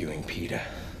rescuing Peter.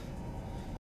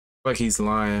 Like he's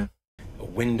lying. A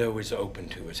window is open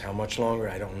to us. How much longer?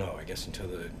 I don't know. I guess until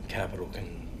the Capitol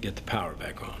can get the power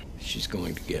back on. She's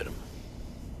going to get him.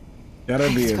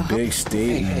 That'll be a big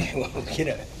statement. Hey, well, you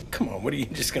know, come on. What are you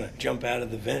just gonna jump out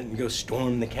of the vent and go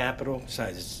storm the Capitol?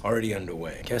 Besides, it's already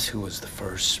underway. Guess who was the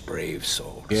first brave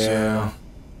soul? Yeah.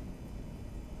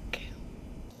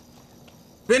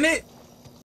 Bennett?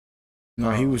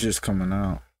 No, he was just coming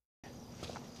out.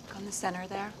 On the center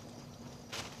there.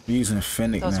 He's using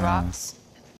Finnick Those now. rocks.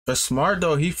 That's smart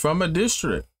though. He from a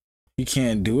district. He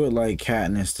can't do it like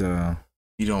Katniss though.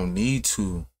 You don't need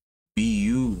to. Be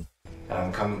you. And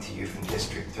I'm coming to you from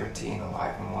District 13,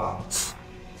 alive and well.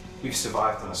 We've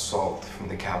survived an assault from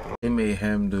the Capitol. They made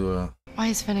him do a... Why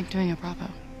is Finnick doing a Bravo?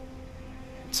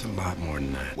 It's a lot more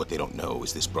than that. What they don't know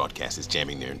is this broadcast is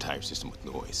jamming their entire system with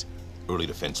noise. Early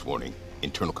defense warning,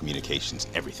 internal communications,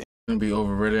 everything. Gonna be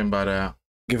overridden by that.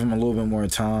 Give him a little bit more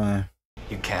time.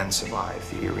 You can survive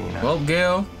the arena. Well,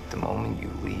 Gail. The moment you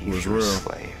leave, was you're real. a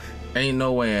slave. Ain't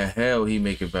no way in hell he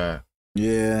make it back.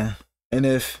 Yeah. And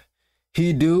if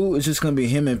he do, it's just gonna be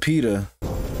him and Peter.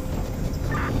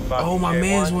 Oh, my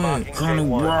man's went.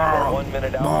 Colonel Brown. 1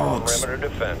 minute out on perimeter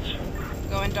defense.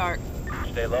 Going dark.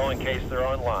 Stay low in case they're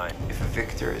online. If a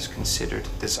victor is considered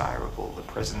desirable, the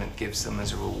president gives them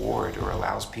as a reward or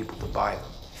allows people to buy them.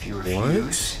 If you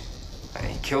refuse,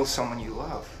 he kills someone you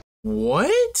love.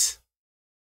 What?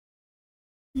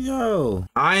 Yo.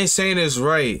 I ain't saying this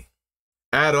right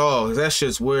at all. That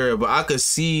shit's weird, but I could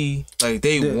see, like,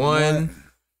 they won.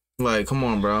 Like, come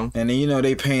on, bro. And then, you know,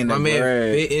 they paying the bread. My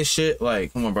man fit and shit.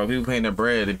 Like, come on, bro. People paying their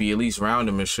bread to be at least round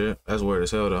them and shit. That's weird as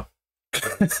hell, though.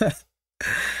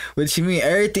 What you mean?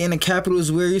 Everything in the Capitol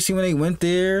is weird. You see when they went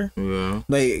there? Yeah.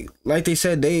 Like they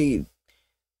said, they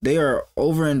are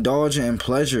overindulgent in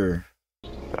pleasure.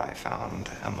 But I found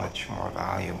a much more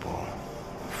valuable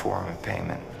form of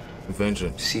payment.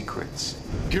 Vengeance. Secrets.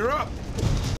 Gear up!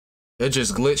 It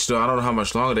just glitched, though. I don't know how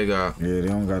much longer they got. Yeah, they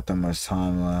don't got that much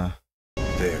time left.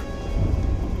 There.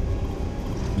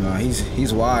 No,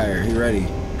 he's wired. He ready.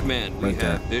 Command, we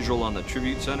have visual on the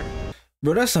tribute center.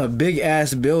 Bro, that's a big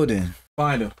ass building.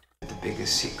 Find him. The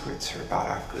biggest secrets are about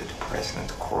our good President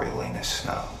Coriolanus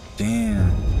Snow.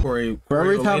 Damn.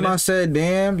 Every time I said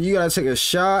damn, you gotta take a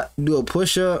shot, do a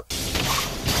push-up.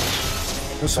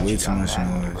 That's way too much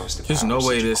noise. There's no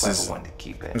way this is.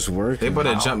 It's working. They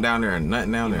better jump down there and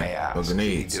nut down there. Or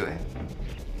grenades. Do it.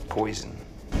 Poison.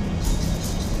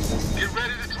 Get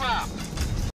ready to drop.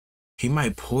 He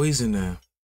might poison them.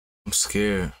 I'm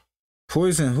scared.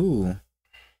 Poison who?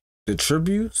 The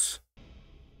tributes?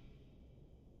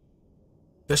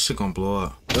 That shit gonna blow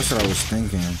up. That's what I was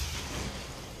thinking.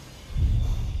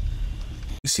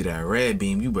 You see that red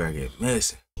beam, you better get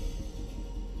messing.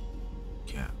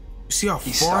 Yeah. You see how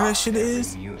far that shit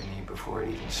is? Mutiny before it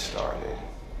even started.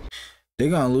 They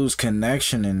gonna lose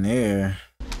connection in there.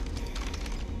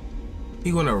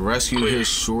 He gonna rescue his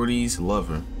shorty's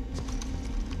lover.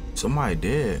 Somebody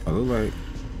dead. I look like.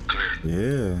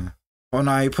 Yeah. Oh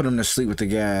no, he put him to sleep with the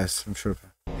gas. I'm sure.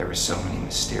 There were so many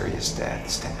mysterious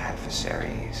deaths to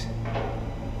adversaries,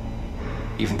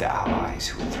 even to allies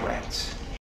who were threats.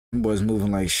 Them boys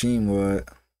moving like Sheen would.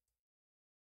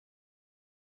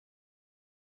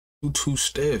 You too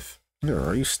stiff. Yeah,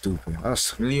 are you stupid?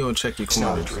 You don't check your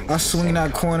corner. I swing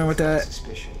that corner with that.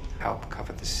 Suspicion. Help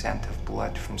cover the scent of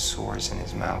blood from sores in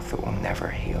his mouth that will never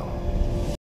heal.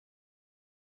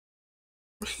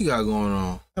 What he got going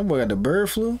on? That boy got the bird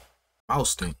flu?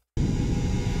 Mouse stink.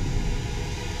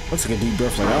 Let's take a deep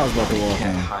breath like I was about to walk in. He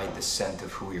can't hide the scent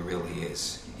of who he really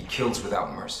is. He kills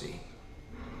without mercy.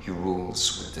 He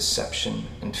rules with deception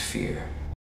and fear.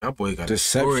 That boy got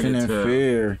deception and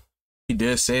fear. He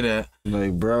did say that.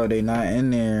 Like, bro, they not in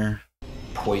there.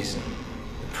 Poison,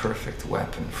 the perfect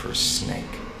weapon for a snake.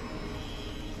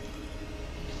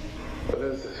 What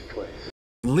is this place?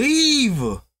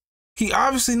 Leave! He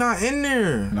obviously not in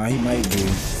there. No, he might be.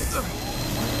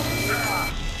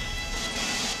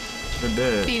 They're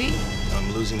dead. Petey?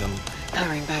 I'm losing them.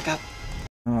 Powering back up.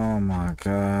 Oh my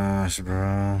gosh,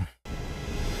 bro.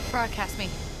 Broadcast me.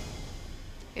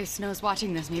 If Snow's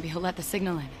watching this, maybe he'll let the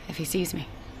signal in if he sees me.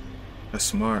 That's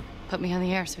smart. Put me on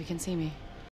the air so he can see me.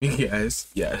 Yes,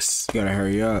 yes. You gotta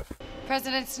hurry up.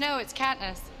 President Snow, it's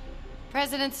Katniss.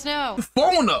 President Snow. The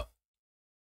phone up.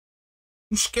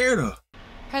 You scared her.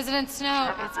 President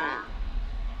Snow, it's...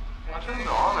 What an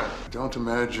honor. Don't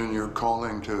imagine you're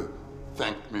calling to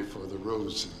thank me for the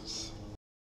roses.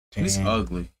 He's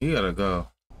ugly. He gotta go.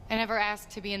 I never asked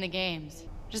to be in the games.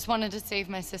 Just wanted to save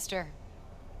my sister.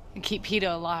 And keep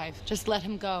Peeta alive. Just let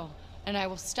him go. And I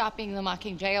will stop being the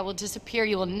Mockingjay. I will disappear.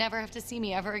 You will never have to see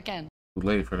me ever again. Too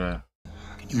late for that.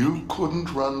 You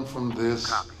couldn't run from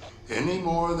this any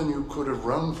more than you could have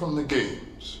run from the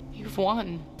games. You've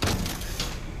won.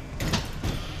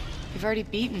 You've already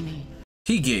beaten me.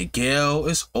 He get Gale.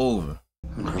 It's over.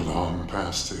 We're long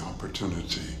past the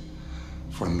opportunity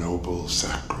for noble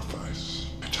sacrifice.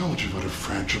 I told you what a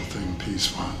fragile thing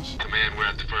peace was. Command, we're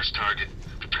at the first target.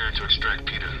 Preparing to extract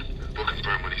Peeta. We'll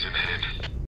confirm when he's in hand.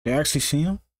 They actually see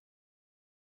him?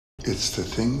 It's the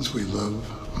things we love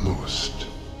most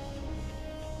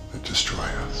that destroy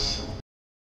us.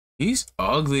 He's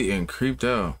ugly and creeped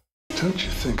out. Don't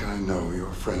you think I know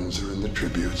your friends are in the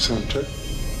tribute center?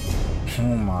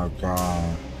 Oh my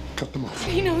god. Cut them off.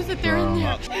 He knows that they're in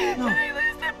there.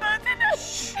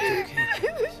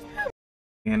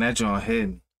 Man, that John hit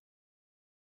me.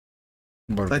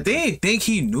 Like, they didn't think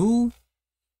he knew.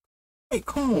 Hey,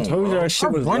 come on, I told you that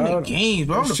shit was run loud. the games,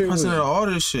 bro. I'm the president of all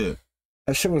this shit.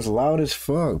 That shit was loud as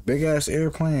fuck. Big ass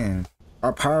airplane.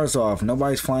 Our power's off.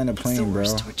 Nobody's flying the plane, bro.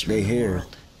 They here.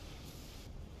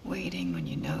 Waiting when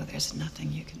you know there's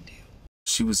nothing you can do.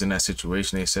 She was in that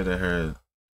situation. They said that her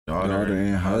daughter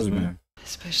and husband.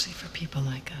 Especially for people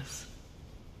like us.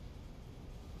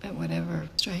 But whatever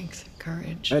strength,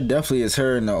 courage. That definitely is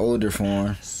her in the older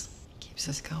form. Keeps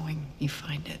us going. You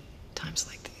find it times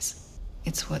like these.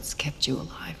 It's what's kept you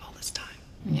alive all this time.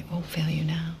 And it won't fail you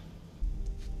now.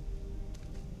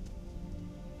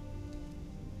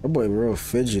 That boy real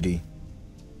fidgety.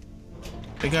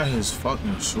 They got his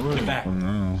fucking sword. Oh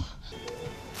no.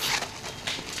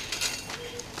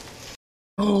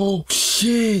 Oh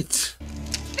shit!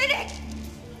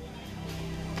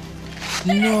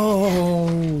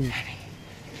 No.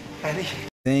 Eddie.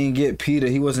 They ain't get Peeta.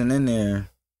 He wasn't in there.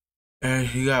 And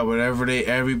he got whatever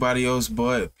everybody else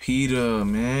but Peeta,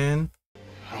 man.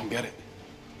 I don't get it.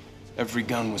 Every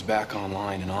gun was back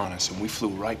online and on us, and we flew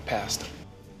right past him.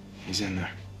 He's in there.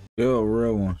 Yo, a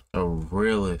real one. A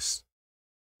realist.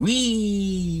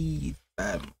 He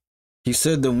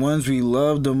said the ones we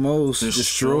love the most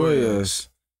destroy us.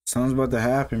 Something's about to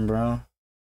happen, bro.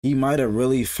 He might have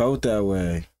really felt that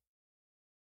way.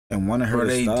 and wanted her or to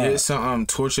they stop. did something,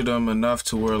 tortured him enough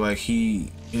to where like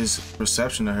his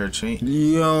perception of her changed.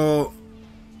 Yo,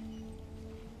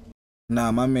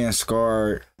 nah, my man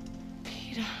scarred.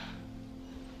 Peter.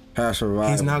 Past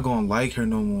survival. He's not gonna like her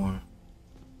no more.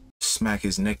 Smack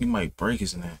his neck. You might break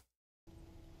his neck.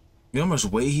 You know how much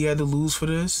weight he had to lose for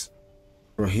this?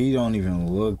 Bro, he don't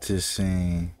even look the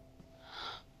same.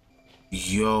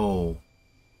 Yo.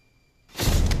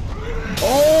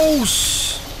 Oh,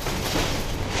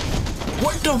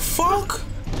 what the fuck?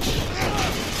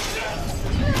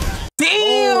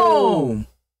 Damn! Oh.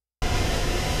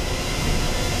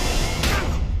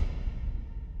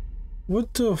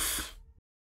 What the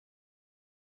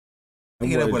He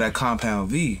get up with that compound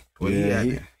V.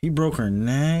 Yeah, he broke her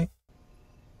neck.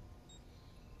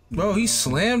 Bro, he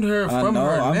slammed her from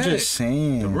her neck. I'm just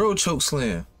saying. The real choke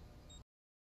slam.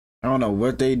 I don't know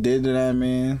what they did to that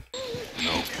man. No,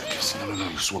 Katniss. No,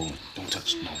 you're swollen. Don't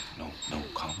touch. No.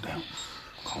 Calm down.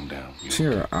 Calm down. See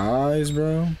her eyes,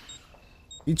 bro?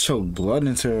 He choked blood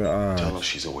into her eyes. Tell her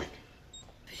she's awake.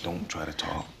 Don't try to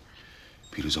talk.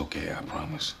 Peter's okay, I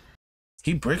promise.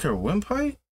 He break her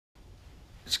windpipe?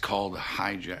 It's called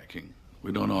hijacking.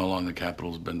 We don't know how long the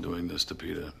Capitol's been doing this to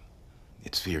Peter.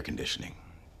 It's fear conditioning,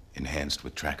 enhanced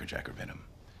with tracker jacker venom.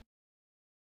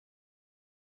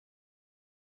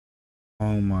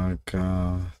 Oh my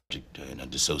God. In a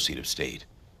dissociative state.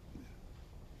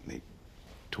 They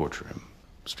torture him,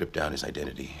 strip down his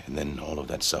identity, and then all of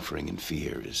that suffering and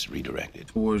fear is redirected.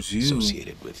 Towards you.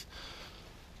 Associated with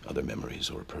other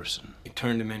memories or a person. They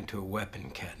turned him into a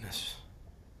weapon, Katniss.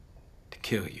 To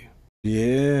kill you.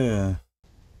 Yeah.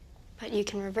 But you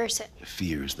can reverse it.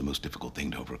 Fear is the most difficult thing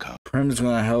to overcome. Prim's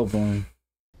gonna help him.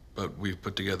 But we've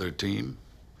put together a team.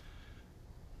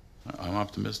 I'm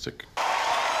optimistic.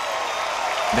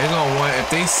 They gonna want, if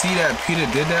they see that Peter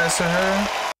did that to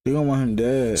her, they gonna want him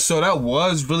dead. So that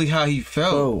was really how he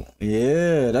felt. Oh,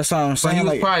 yeah, that's what I'm saying.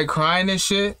 But he was probably crying and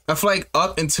shit. I feel like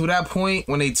up until that point,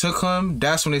 when they took him,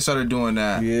 that's when they started doing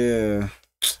that. Yeah.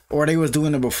 Or they was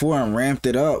doing it before and ramped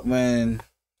it up when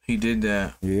he did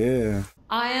that. Yeah.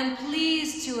 I am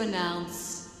pleased to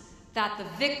announce that the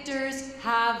victors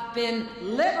have been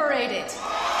liberated.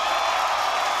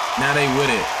 Now they with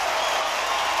it.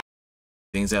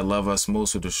 Things that love us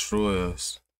most will destroy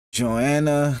us.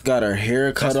 Joanna got her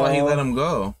hair cut off. That's why he let him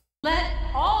go. Let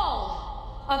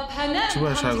all of Panem She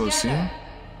better try to go see him.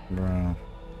 Bro.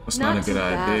 That's not a good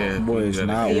idea. Boy, it's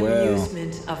not the well.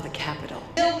 amusement of the Capitol.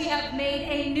 Till we have made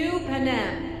a new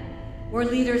Panem, where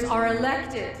leaders are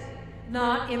elected,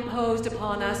 not imposed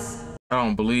upon us. I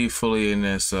don't believe fully in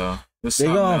this. They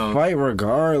gonna fight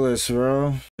regardless,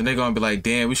 bro. And they gonna be like,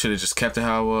 damn, we should have just kept it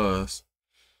how it was.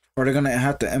 Or they're gonna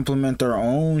have to implement their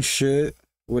own shit,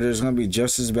 where it's gonna be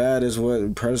just as bad as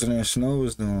what President Snow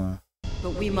is doing.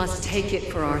 But we must take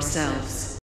it for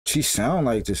ourselves. She sound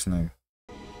like this nigga.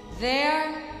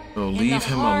 There. So leave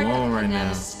him alone right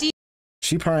now.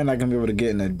 She probably not gonna be able to get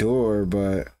in the door,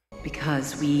 but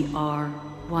because we are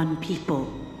one people,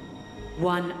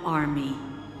 one army,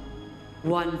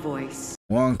 one voice,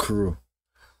 one crew.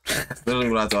 That's literally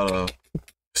what I thought of.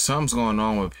 Something's going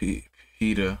on with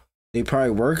Peter. They probably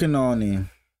working on him.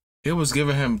 It was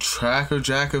giving him tracker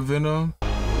jacker venom. Oh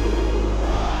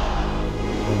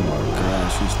my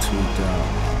gosh, he's tweaked out.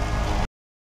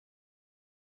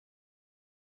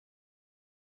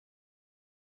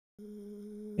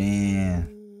 Man.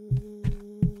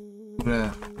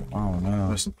 Yeah. I don't know.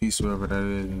 Rest in peace, whoever that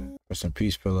is. Rest in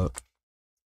peace, Philip.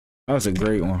 That was a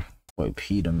great one. Boy,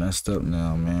 Peter messed up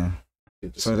now, man.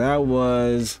 So that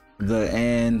was the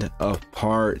end of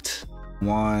part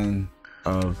 1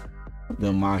 of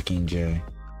the Mockingjay.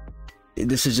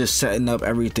 This is just setting up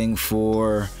everything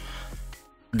for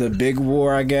the big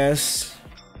war, I guess.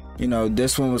 You know,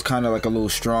 this one was kind of like a little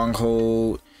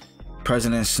stronghold.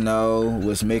 President Snow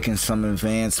was making some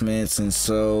advancements, and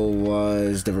so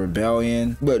was the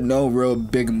rebellion, but no real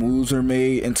big moves were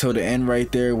made until the end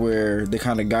right there, where they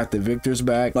kind of got the victors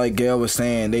back. Like Gail was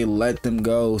saying, they let them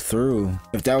go through.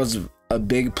 If that was a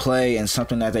big play and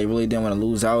something that they really didn't want to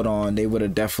lose out on, they would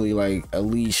have definitely like at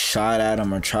least shot at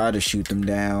them or tried to shoot them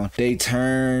down. They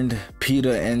turned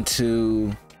Peter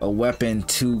into a weapon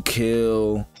to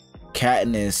kill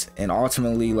Katniss, and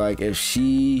ultimately, like, if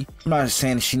she, I'm not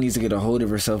saying she needs to get a hold of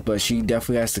herself, but she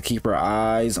definitely has to keep her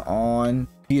eyes on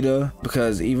Peter,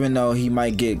 because even though he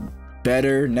might get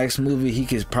better next movie, he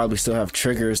could probably still have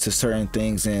triggers to certain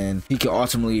things, and he could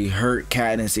ultimately hurt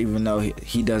Katniss even though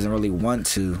he doesn't really want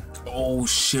to. Oh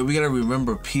shit, we gotta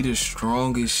remember Peter's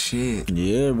strong as shit.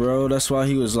 Yeah, bro, that's why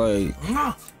he was like,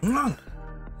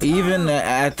 Even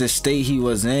at the state he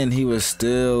was in, he was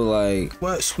still like.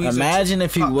 What? Imagine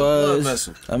if he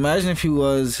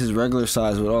was his regular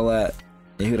size with all that.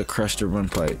 He would have crushed the run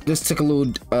pipe. This took a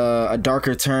little a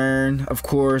darker turn. Of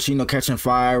course, you know, Catching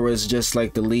Fire was just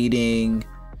like the leading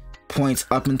points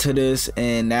up into this,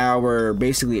 and now we're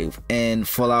basically in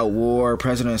full-out war.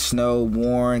 President Snow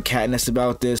warned Katniss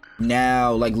about this.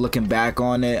 Now, like, looking back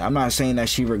on it, I'm not saying that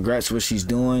she regrets what she's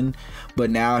doing, but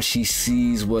now she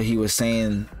sees what he was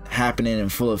saying happening in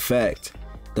full effect.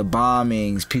 The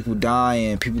bombings, people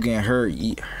dying, people getting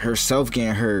hurt, herself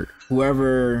getting hurt.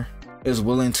 Whoever is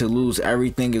willing to lose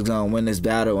everything is gonna win this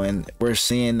battle, and we're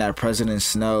seeing that President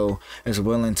Snow is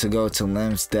willing to go to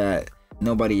lengths that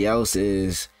nobody else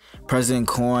is. President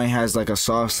Coin has like a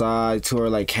soft side to her,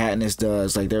 like Katniss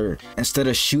does. Like, they're, instead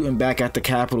of shooting back at the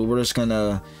Capitol, we're just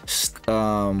gonna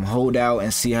hold out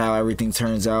and see how everything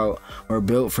turns out. We're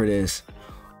built for this.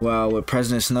 Well, with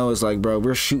President Snow is like, bro,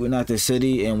 we're shooting at the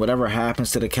city, and whatever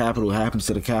happens to the Capitol happens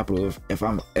to the Capitol.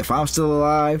 If I'm still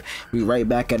alive, we right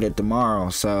back at it tomorrow.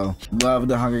 So love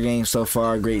the Hunger Games so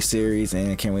far, great series,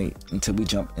 and can't wait until we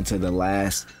jump into the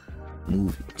last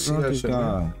movie. See that shit,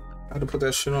 man. I had to put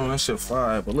that shit on. That shit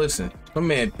fire. But listen, my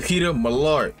man Peter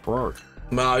Millard, bro.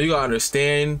 Now you gotta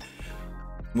understand,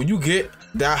 when you get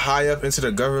that high up into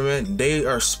the government, they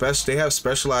are they have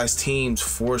specialized teams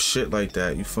for shit like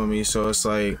that. You feel me? So it's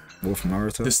like Wolf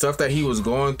Naruto. The stuff that he was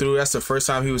going through, that's the first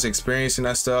time he was experiencing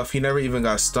that stuff. He never even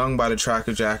got stung by the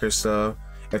tracker jacker stuff.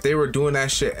 If they were doing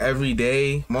that shit every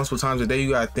day, multiple times a day,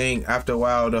 you gotta think after a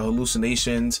while the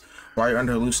hallucinations, while you're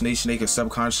under hallucination, they can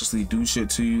subconsciously do shit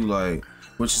to you, like,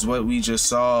 which is what we just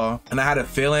saw. And I had a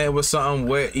feeling it was something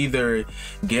where either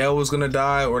Gale was gonna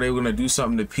die or they were gonna do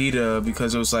something to Peter,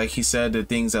 because it was like he said the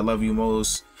things that love you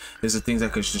most is the things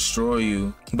that could destroy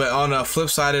you. But on the flip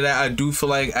side of that, I do feel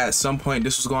like at some point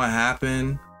this was going to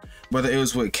happen, whether it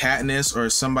was with Katniss or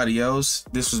somebody else.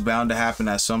 This was bound to happen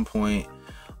at some point.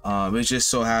 It just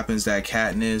so happens that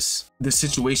Katniss, the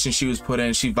situation she was put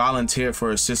in, she volunteered for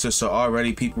her sister, so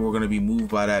already people were going to be moved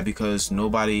by that, because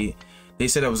nobody, they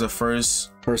said it was the first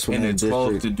in the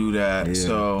 12th to do that. Yeah.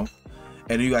 So,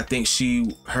 and you got to think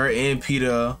her and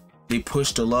Peter, they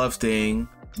pushed the love thing,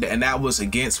 and that was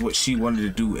against what she wanted to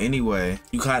do anyway.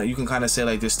 You can kind of say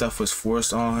like this stuff was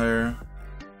forced on her,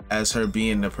 as her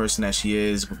being the person that she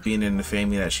is, being in the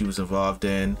family that she was involved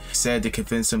in. Said to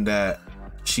convince him that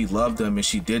she loved him, and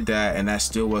she did that, and that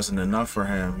still wasn't enough for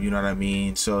him. You know what I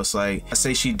mean? So it's like, I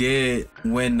say she did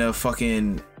win the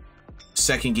fucking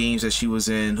second games that she was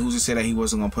in. Who's to say that he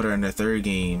wasn't gonna put her in the third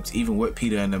games, even with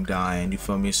Peter and them dying? You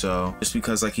feel me? So just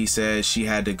because, like he said, she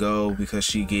had to go because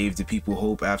she gave the people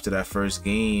hope after that first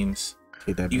games,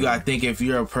 you gotta think, if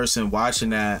you're a person watching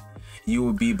that, you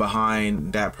would be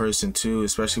behind that person too,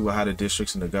 especially with how the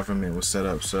districts and the government was set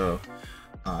up. So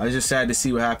it's just sad to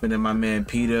see what happened to my man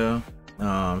Peter.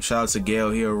 Shout out to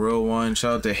Gale here, a real one.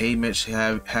 Shout out to Hey Mitch,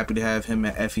 happy to have him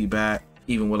and Effie back,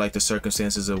 even with like the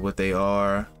circumstances of what they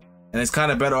are. And it's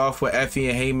kind of better off with Effie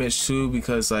and Hey Mitch too,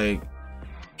 because like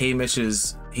Hey Mitch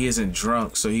he isn't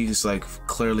drunk, so he's like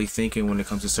clearly thinking when it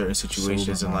comes to certain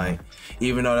situations. And like,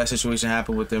 even though that situation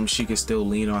happened with them, she could still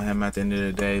lean on him at the end of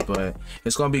the day. But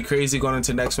it's gonna be crazy going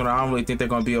into the next one. I don't really think they're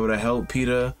gonna be able to help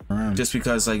Peter, just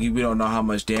because like we don't know how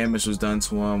much damage was done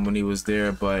to him when he was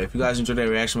there. But if you guys enjoyed that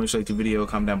reaction, make sure you like the video,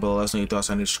 comment down below, let us know your thoughts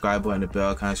on the subscribe button, the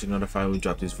bell, constantly notified when we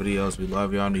drop these videos. We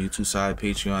love y'all on the YouTube side,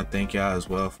 Patreon. Thank y'all as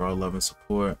well for all love and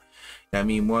support. That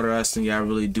mean more to us than y'all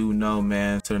really do know,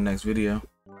 man. To the next video.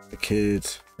 The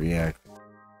kids react.